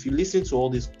you listen to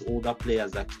all these older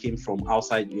players that came from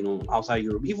outside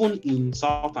Europe, even in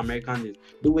South America,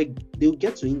 they'll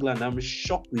get to England and be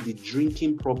shocked with the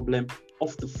drinking problem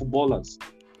of the footballers.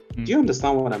 Do you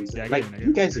understand what I'm saying?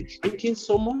 You guys are drinking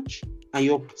so much and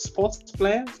you're sports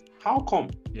players? How come?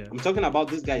 Yeah. I'm talking about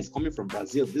this guy is coming from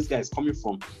Brazil. This guy is coming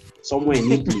from somewhere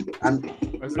in Italy. And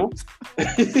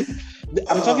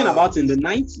I'm talking about in the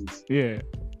 90s. Yeah.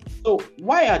 So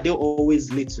why are they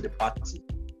always late to the party?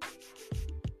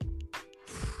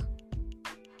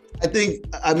 I think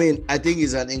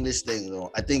it's an English thing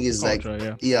though. I think it's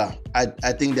culture,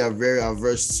 I think they're very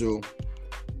averse to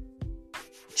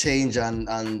change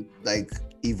and like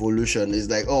evolution. It's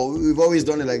like, we've always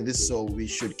done it like this, so we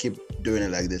should keep doing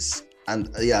it like this. And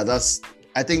there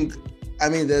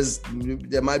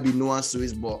might be nuance to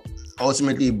it, but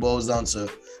ultimately it boils down to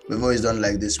we've always done it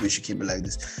like this, we should keep it like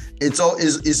this.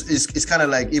 It's kind of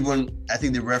like, even I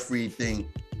think the referee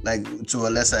thing, like to a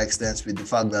lesser extent, with the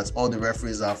fact that all the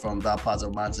referees are from that part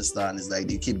of Manchester, and it's like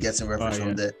you keep getting referees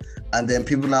from there, and then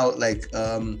people now like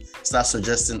start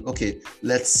suggesting, okay,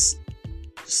 let's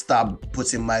start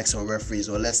putting mics on referees,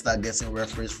 or let's start getting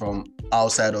referees from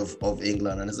outside of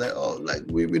England. And it's like,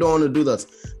 we don't want to do that.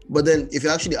 But then if you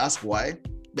actually ask why,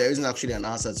 there isn't actually an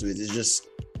answer to it. It's just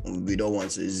we don't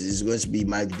want to. It's going to be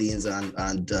Mike Dean's and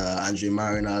Andre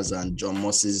Mariner's and John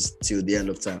Moss's till the end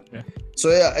of time. Yeah. So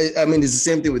it's the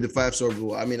same thing with the 5-star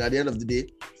rule. I mean, at the end of the day,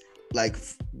 like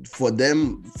for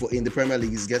them, in the Premier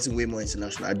League, it's getting way more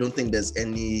international. I don't think there's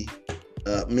any.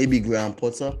 Maybe Graham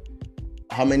Potter.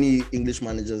 How many English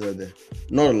managers are there?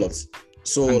 Not a lot.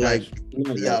 So and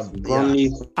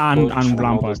and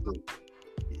Lampard.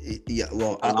 Yeah,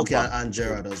 well, and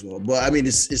Gerrard as well. But I mean,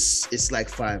 it's like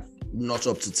 5, not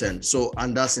up to 10. So,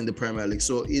 and that's in the Premier League.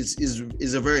 So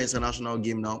it's a very international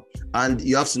game now. And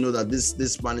you have to know that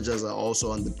these managers are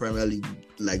also on the Premier League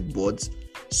like boards.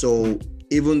 So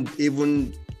even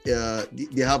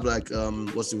they have like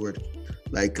what's the word?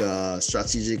 Like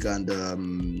strategic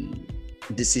and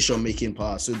decision-making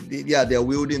power. So they're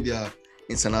wielding their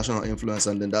international influence,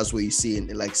 and then that's what you see in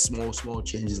like small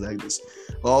changes like this.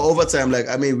 Over time, like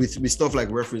with stuff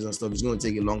like referees and stuff, it's going to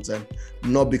take a long time.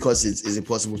 Not because it's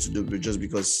impossible to do, but just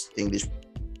because the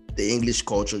English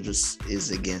culture just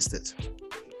is against it.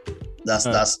 That's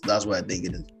what I think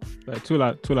it is. Two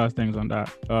last things on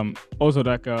that. Also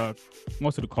like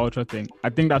most of the culture thing. I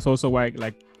think that's also why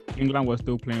like England was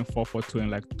still playing 4-4-2 in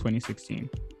like 2016.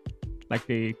 Like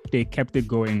they kept it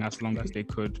going as long as they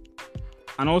could.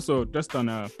 And also just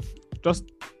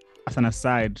as an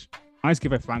aside, I just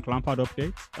give a Frank Lampard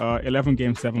update. 11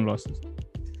 games, 7 losses.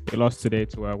 They lost today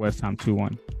to West Ham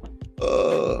 2-1.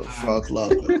 Frank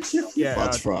Lampard.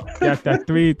 Yeah, Frank. Yeah, they're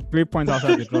 3 points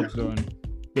outside the drop zone.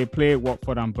 They play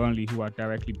Watford and Burnley, who are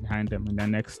directly behind them in their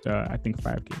next, I think,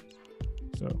 5 games.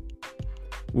 So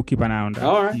we'll keep an eye on that.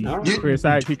 All right.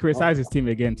 He criticized his team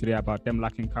again today about them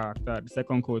lacking character. The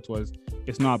second quote was,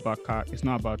 "It's not about character. It's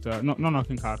not about not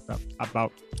lacking character.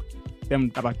 About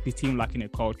the team lacking a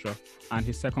culture." And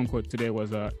his second quote today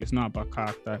was, "It's not about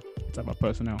character. It's about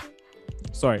personnel."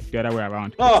 Sorry, the other way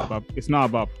around. It's not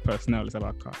about personnel. It's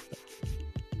about character.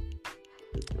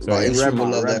 So people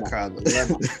love that crowd.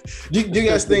 do you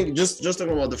guys think just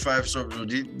talking about the 5 subs?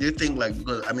 Do you think like,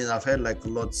 because I mean I've heard like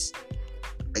lots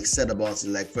like said about it.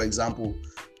 Like for example,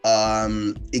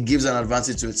 it gives an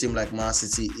advantage to a team like Man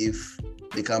City if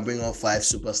they can bring on 5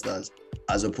 superstars,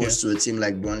 as opposed to a team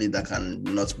like Burnley that can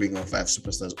not bring on 5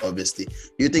 superstars. Obviously, do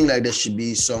you think like there should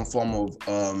be some form of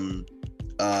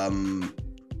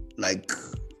like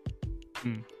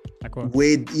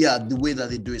way, the way that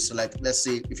they do it? So like, let's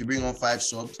say if you bring on 5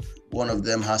 subs, one of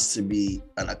them has to be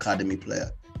an academy player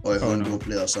or a homegrown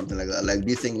player or something like that. Like, do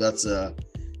you think that's a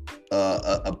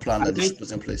plan that they should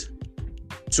put in place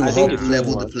to help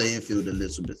level the playing field a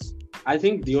little bit? I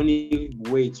think the only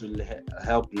way to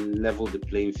help level the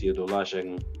playing field,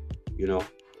 Oluwasegun,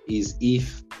 is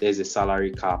if there's a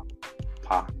salary cap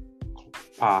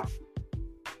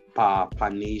per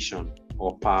nation,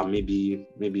 or per maybe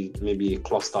a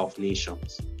cluster of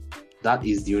nations. That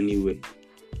is the only way.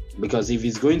 Because if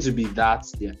it's going to be that,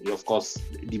 of course,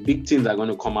 the big teams are going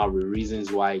to come out with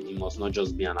reasons why it must not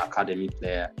just be an academy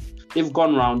player. They've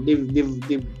gone around,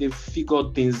 they've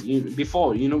figured things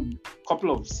before, a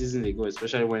couple of seasons ago,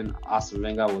 especially when Arsene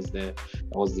Wenger was there.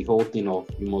 That was the whole thing of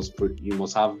you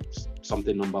must have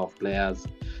something number of players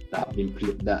that have been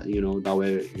that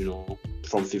were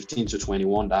from 15 to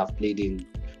 21 that have played in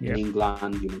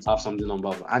England. You must have something number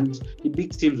of, and the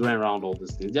big teams went around all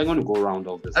these things. They're going to go around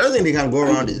all this. I don't think they can go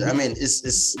around it. I mean,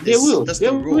 it's they will. Just they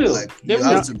a rule. will. Like, they you will.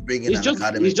 have to bring in it's an just,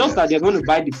 academy. It's just player. that they're going to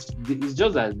buy it's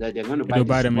just that they're going to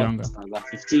buy them younger. At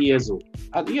 15 years old.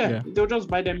 They'll just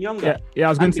buy them younger. Yeah, I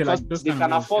was going to say, because like, they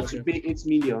can afford to pay 8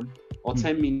 million or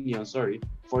 10 million,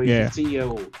 for a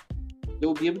 15-year-old. They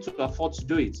will be able to afford to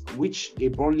do it, which a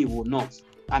Burnley will not,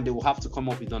 and they will have to come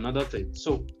up with another thing.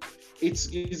 So it's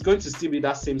going to still be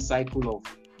that same cycle of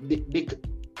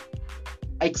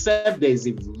except there is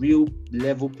a real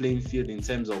level playing field in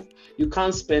terms of you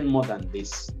can't spend more than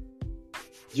this.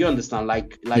 Do you understand?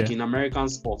 Like in American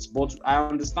sports, but I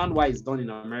understand why it's done in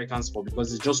American sport,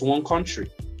 because it's just one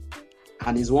country,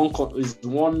 and it's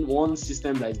one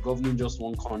system that is governing just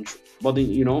one country. But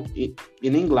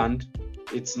in England,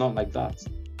 it's not like that.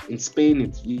 In Spain,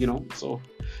 it's so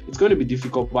it's going to be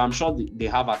difficult. But I'm sure they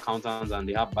have accountants and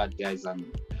they have bad guys and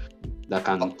that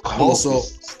can also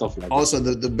stuff like also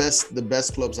that. the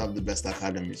best clubs have the best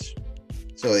academies.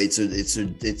 So it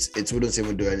wouldn't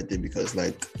even do anything, because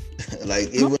like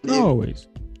even always.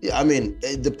 Yeah, I mean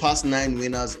the past 9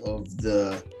 winners of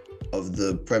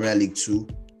the Premier League 2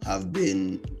 have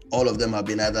been, all of them have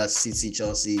been either City,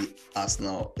 Chelsea,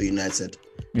 Arsenal, or United.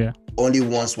 Yeah. Only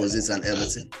once was it an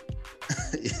Everton.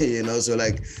 So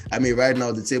like, I mean, right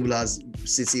now the table has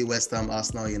City, West Ham,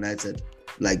 Arsenal, United,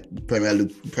 like Premier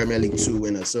League 2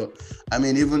 winners. So I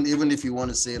mean, even if you want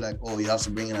to say like, oh, you have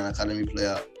to bring in an academy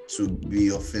player to be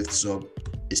your 5th sub,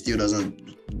 it still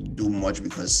doesn't do much,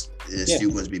 because it's still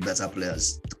going to be better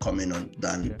players coming on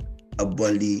than a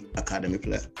Burnley academy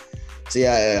player. So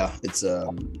it's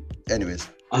anyways,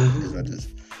 is what it is.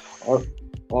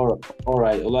 All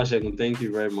right, Oluwasegun, thank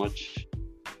you very much.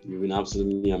 You've been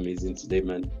absolutely amazing today,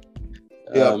 man.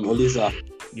 Olisa.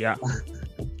 Yeah.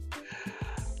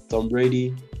 Tom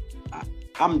Brady.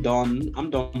 I'm done. I'm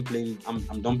done playing.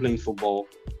 I'm done playing football.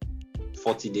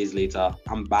 40 days later,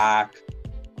 I'm back.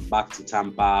 I'm back to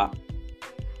Tampa.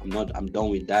 I'm done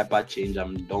with diaper change.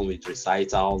 I'm done with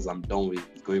recitals. I'm done with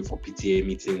going for PTA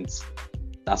meetings.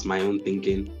 That's my own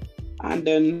thinking. And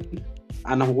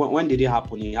when did it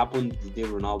happen? It happened the day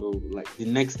Ronaldo, like the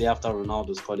next day after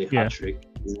Ronaldo scored a hat trick.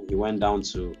 He went down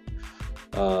to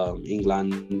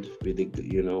England with the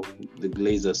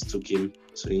Glazers took him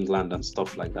to England and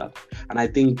stuff like that. And I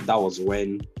think that was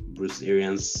when Bruce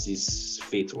Arians'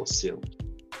 fate was sealed.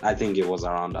 I think it was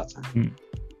around that time.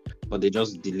 But they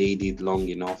just delayed it long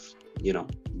enough,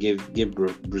 give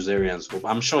Bruce Arians hope.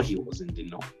 I'm sure he was in the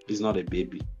know. He's not a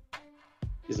baby.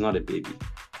 He's not a baby.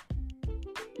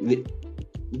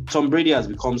 Tom Brady has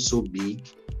become so big,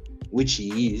 which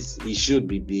he is. He should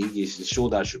be big. His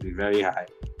shoulder should be very high.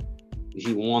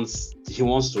 He wants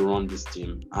to run this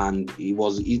team, and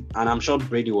and I'm sure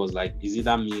Brady was like, "Is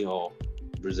either me or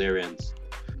Bruce Arians?"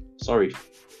 Sorry,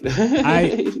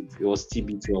 it was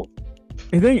TB12.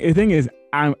 The thing is,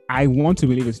 I want to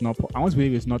believe it's not. I want to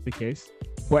believe it's not the case,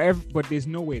 but there's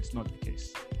no way it's not the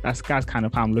case. That's kind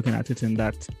of how I'm looking at it. In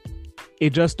that,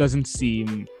 it just doesn't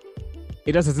seem.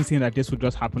 It just doesn't seem that this would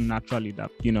just happen naturally. That,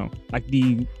 you know, like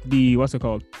the what's it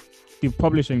called? The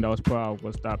publishing that was put out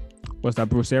was that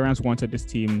Bruce Arians wanted this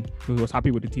team. He was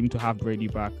happy with the team to have Brady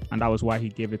back, and that was why he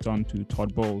gave it on to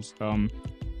Todd Bowles. Tom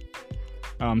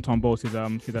Bowles is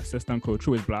his assistant coach,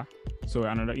 who is black. So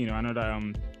another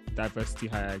diversity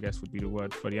hire, I guess, would be the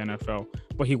word for the NFL.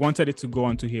 But he wanted it to go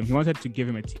on to him. He wanted to give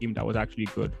him a team that was actually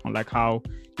good. Unlike how,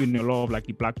 you know, a lot of like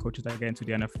the black coaches that get into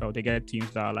the NFL, they get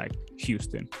teams that are like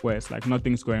Houston, where it's like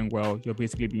nothing's going well. You're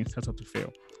basically being set up to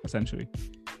fail, essentially.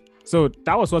 So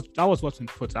that was what's been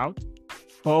put out.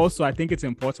 But also, I think it's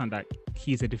important that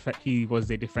he was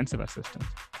a defensive assistant.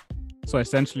 So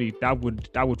essentially, that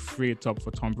would free it up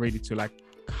for Tom Brady to like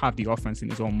have the offense in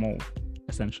his own mold,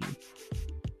 essentially.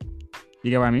 You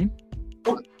get what I mean?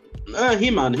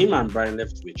 Him and Brian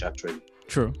Leftwich actually.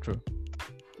 True.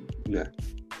 Yeah,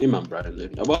 him and Brian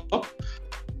Leftwich. Well,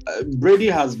 Brady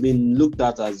has been looked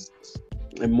at as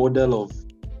a model of,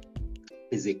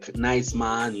 he's a nice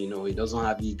man, you know, he doesn't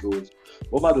have egos.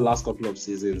 Over the last couple of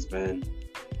seasons, man,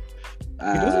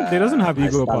 he doesn't have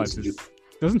ego about it.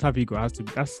 Doesn't have ego. Has to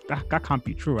be, that can't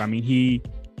be true. I mean, he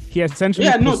essentially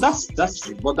that's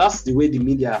but that's the way the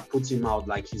media put him out,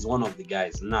 like he's one of the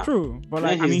guys. Nah. True, but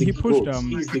like, I mean, he pushed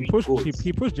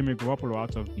Jimmy Garoppolo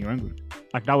out of New England.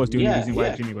 Like that was the only reason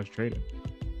why Jimmy was traded,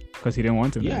 because he didn't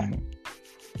want him anymore.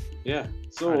 Yeah.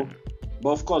 So, but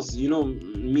of course, you know,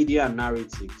 media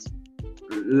narratives,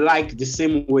 like the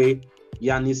same way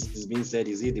Giannis is being said,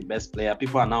 is he the best player?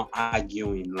 People are now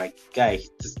arguing, like,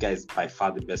 this guy is by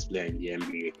far the best player in the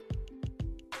NBA.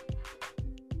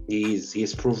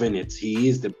 He's proven it. He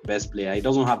is the best player. He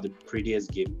doesn't have the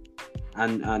prettiest game,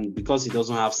 and because he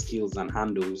doesn't have skills and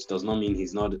handles, does not mean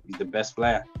he's the best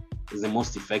player. He's the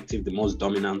most effective, the most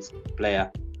dominant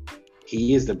player.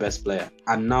 He is the best player,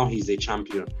 and now he's a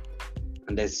champion.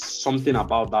 And there's something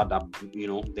about that, you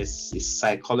know, there's a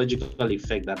psychological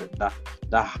effect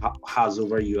that has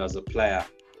over you as a player,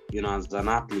 you know, as an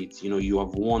athlete. You know, you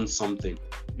have won something.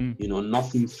 You know,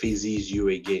 nothing phases you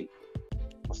again.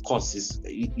 Of course,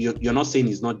 you're not saying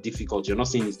it's not difficult. You're not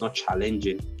saying it's not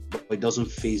challenging, but it doesn't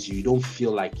phase you. You don't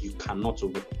feel like you cannot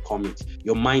overcome it.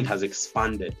 Your mind has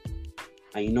expanded.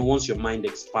 And you know, once your mind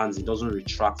expands, it doesn't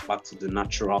retract back to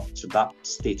that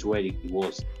state where it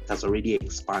was. It has already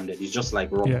expanded. It's just like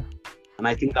rock. Yeah. And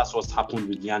I think that's what's happened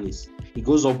with Giannis. He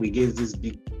goes up against these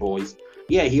big boys.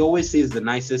 Yeah, he always says the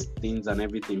nicest things and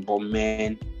everything, but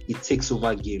man, he takes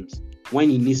over games. When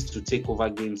he needs to take over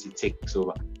games, he takes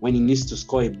over. When he needs to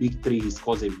score a big three, he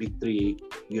scores a big three,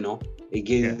 you know,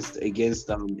 against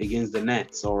the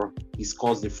Nets, or he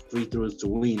scores the free throws to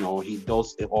win, or he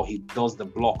does the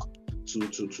block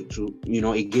to you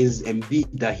know, against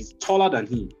Embiid that he's taller than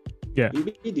him. Yeah.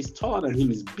 Embiid is taller than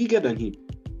him, is bigger than him.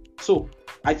 So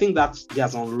I think that he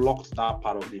has unlocked that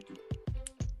part of it.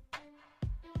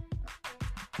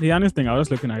 The honest thing, I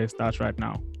was looking at his stats right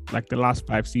now, like the last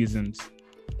five seasons,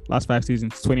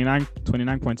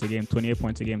 29 points a game, 28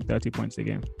 points a game, 30 points a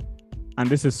game. And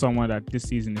this is someone that this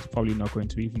season is probably not going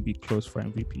to even be close for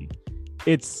MVP.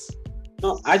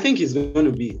 No, I think he's going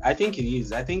to be. I think he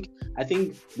is. I think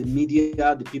the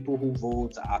media, the people who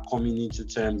vote, are coming into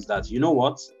terms that, you know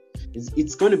what,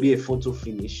 it's going to be a photo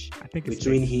finish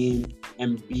between him,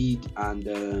 Embiid, and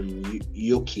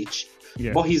Jokic.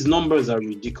 Yeah. But his numbers are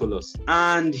ridiculous,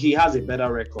 and he has a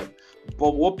better record.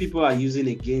 But what people are using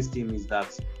against him is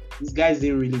that these guys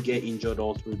didn't really get injured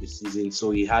all through the season,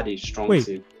 so he had a strong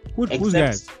team. Who's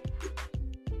that?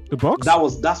 The Bucks?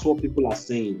 That's what people are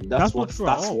saying. That's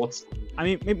what. I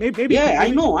mean, maybe. Yeah, I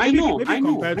know.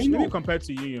 Maybe compared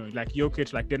to you know, like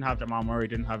Jokic, like didn't have Jamal Murray,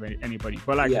 didn't have anybody,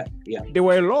 but like, there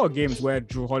were a lot of games where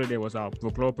Drew Holiday was out,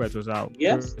 Brook Lopez was out,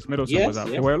 Chris Middleton was out.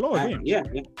 There were a lot of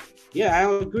games. Yeah,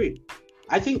 I agree.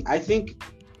 I think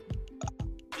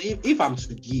if I'm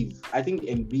to give, I think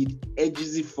Embiid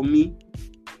edges it for me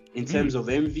in terms of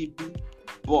MVP,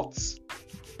 but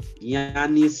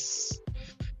Giannis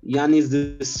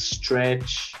the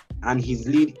stretch and his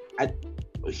lead.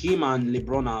 Him and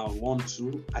LeBron are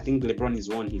 1-2. I think LeBron is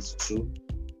 1, he's 2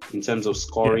 in terms of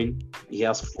scoring. Yeah. He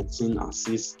has 14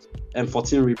 assists and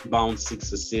 14 rebounds,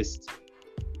 6 assists.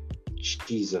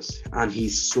 Jesus, and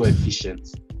he's so efficient.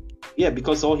 Yeah,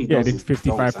 because all he does is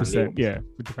 55%. Yeah,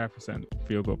 55%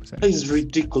 field goal percentage. It's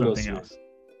ridiculous.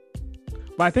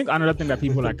 But I think another thing that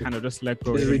people like kind of just let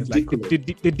go is like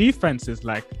the defense is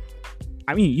like,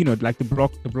 I mean, you know, like the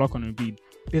block on Embiid.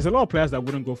 There's a lot of players that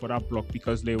wouldn't go for that block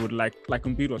because they would like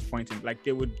Embiid was pointing, like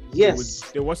they would.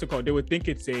 Yes. What's it called? They would think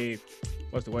it's a,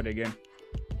 what's the word again?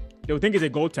 They would think it's a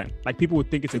goaltend. Like people would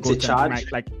think it's a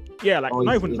goaltend. Like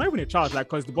not even a charge. Like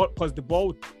because the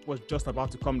ball was just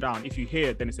about to come down. If you hear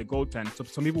it, then it's a goaltend. So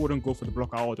some people wouldn't go for the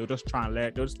block at all. They'll just try and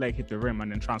they'll just hit the rim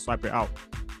and then try and swipe it out.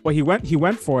 But he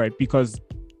went for it because,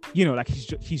 you know, like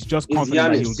he's just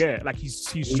confident that he'll get it. Like he's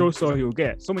sure he'll get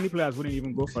it. So many players wouldn't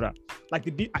even go for that. Like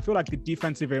I feel like the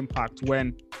defensive impact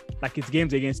when like it's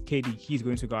games against KD, he's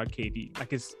going to guard KD.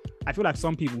 Like I feel like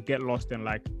some people get lost in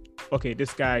like, okay,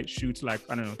 this guy shoots like,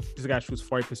 I don't know, this guy shoots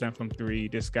 40% from three.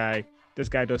 This guy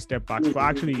does step backs. But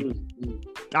actually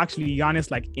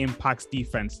Giannis like impacts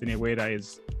defense in a way that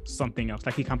is something else.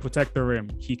 Like he can protect the rim.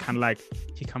 He can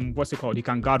what's it called? He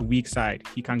can guard weak side.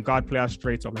 He can guard players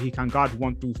straight up. Like he can guard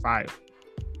 1 through 5.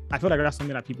 I feel like that's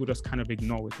something that people just kind of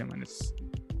ignore with him, and it's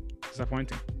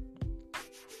disappointing.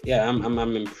 Yeah,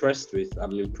 I'm impressed with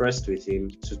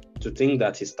him to think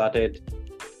that he started,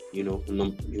 you know,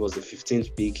 he was the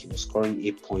 15th pick. He was scoring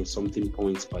 8 something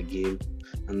points per game,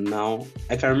 and now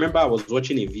I can remember I was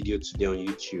watching a video today on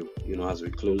YouTube. You know, as we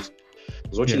close, I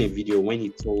was watching a video when he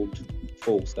told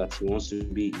folks that he wants to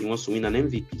win an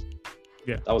MVP.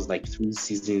 Yeah, that was like 3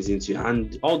 seasons into,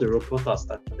 and all the reporters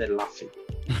started laughing.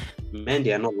 Man,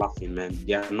 they are not laughing, man.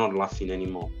 They are not laughing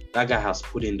anymore. That guy has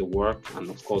put in the work, and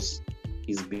of course,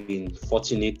 he's been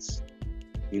fortunate,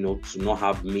 you know, to not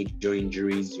have major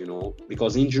injuries, you know,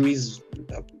 because injuries,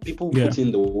 people put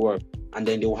in the work and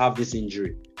then they will have this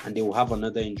injury and they will have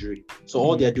another injury. So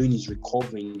all they're doing is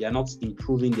recovering. They're not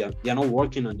improving. They're not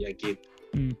working on their game.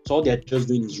 So all they're just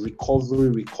doing is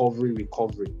recovery.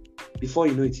 Before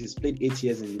you know it, he's played 8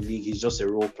 years in the league. He's just a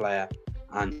role player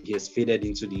and he has faded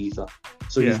into the ether.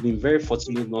 So he's been very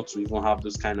fortunate not to even have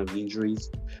those kind of injuries.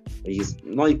 He's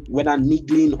not, whether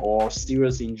niggling or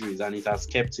serious injuries, and it has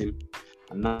kept him.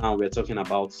 And now we're talking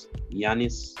about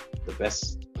Giannis, the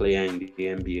best player in the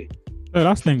NBA. The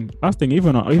last thing,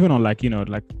 even on like, you know,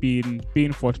 like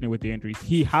being fortunate with the injuries,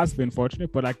 he has been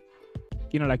fortunate, but like,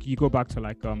 you know, like you go back to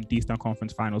like the Eastern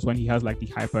Conference Finals when he has like the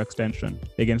hyperextension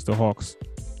against the Hawks,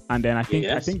 and then I think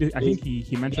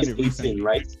he mentioned it recently, 18,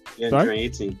 right? Yeah,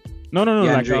 18. No,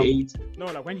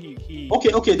 like when he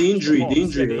okay, the injury.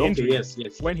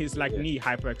 Yes. When his like knee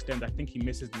hyperextends, I think he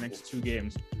misses the next 2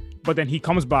 games. But then he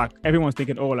comes back. Everyone's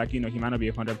thinking, oh, like, you know, he might not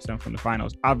be 100% from the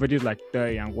finals. Averages like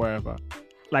 30 and wherever.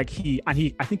 Like I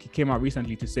think he came out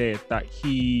recently to say that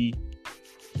he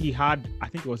had, I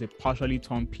think it was a partially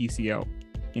torn PCL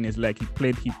in his leg. He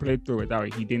played through it that way.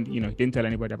 He didn't tell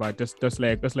anybody about it. Just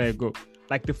let it go.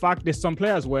 Like the fact there's some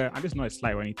players where, and this is not a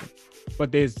slight or anything,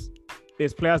 but there's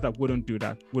players that wouldn't do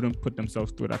that, wouldn't put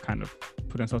themselves through that kind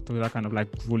of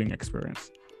like grueling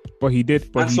experience. But he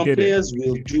did. But and some players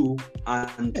will do,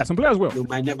 and some players will. They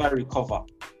might never recover.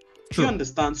 True. You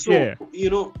understand? So you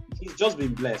know, he's just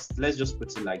been blessed. Let's just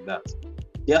put it like that.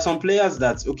 There are some players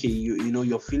that, okay, you know,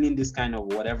 you're feeling this kind of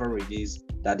whatever it is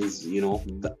that is, you know,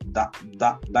 that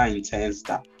intense,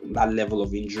 that level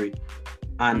of injury,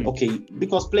 and okay,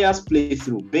 because players play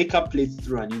through. Baker played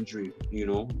through an injury, you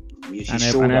know,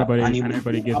 and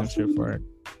everybody gives him shit for it.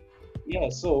 Yeah,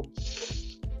 so.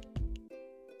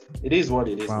 It is what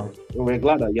it is. Wow. We're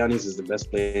glad that Giannis is the best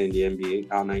player in the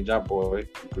NBA. Our Naija boy,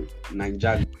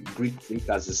 Naija Greek freak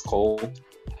as it's called.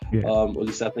 Yeah.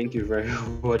 Olisa, thank you very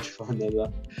much for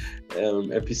another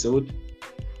episode.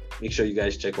 Make sure you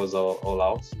guys check us all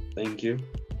out. Thank you.